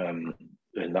 and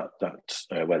that's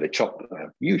where they chop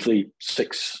usually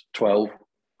 6, 12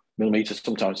 millimeters,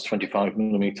 sometimes 25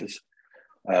 millimeters.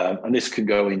 And this can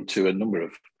go into a number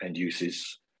of end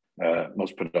uses,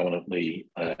 most predominantly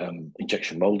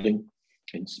injection molding,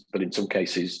 but in some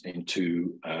cases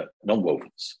into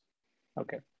non-wovens.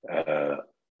 Okay.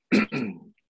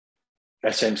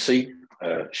 SMC,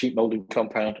 sheet molding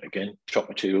compound, again, chopped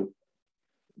material,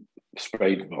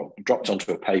 sprayed or dropped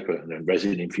onto a paper and then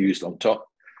resin infused on top.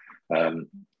 And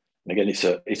again, it's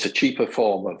a cheaper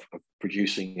form of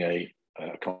producing a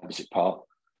composite part.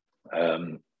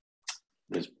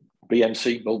 There's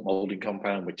BMC, bulk molding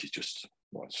compound, which is just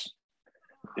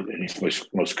in its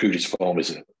most crudest form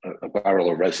is a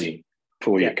barrel of resin,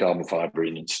 pour your carbon fiber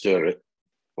in and stir it,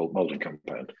 bulk molding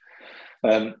compound.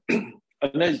 And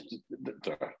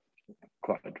there are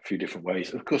quite a few different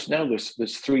ways. Of course, now there's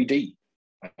 3D.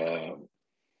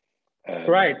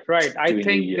 Right. I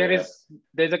think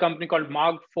there's a company called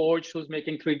Markforged who's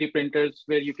making 3D printers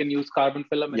where you can use carbon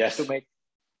filaments to make.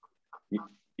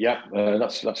 Yeah,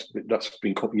 that's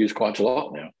been used quite a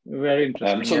lot now. Very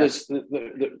interesting. So there's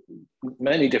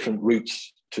many different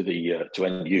routes to the to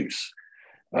end use,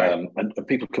 and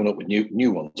people coming up with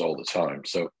new ones all the time.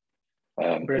 So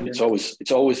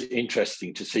it's always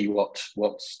interesting to see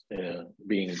what's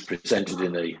being presented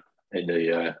in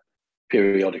the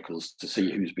periodicals, to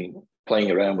see who's been playing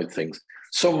around with things.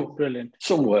 Some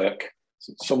work,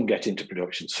 some get into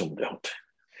production, some don't.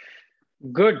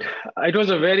 Good. It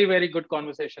was a very, very good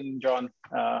conversation, John.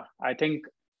 I think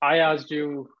I asked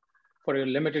you for a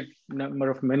limited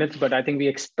number of minutes, but I think we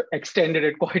extended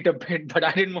it quite a bit, but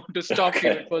I didn't want to stop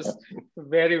you. It was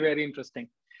very, very interesting.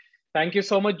 Thank you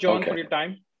so much, John, for your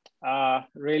time.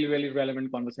 Really, really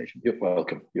relevant conversation. You're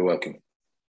welcome.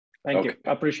 Thank you.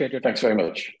 Appreciate your time. Thanks very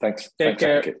much. Thanks. Take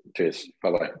care. Ankit. Cheers.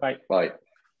 Bye-bye. Bye. Bye.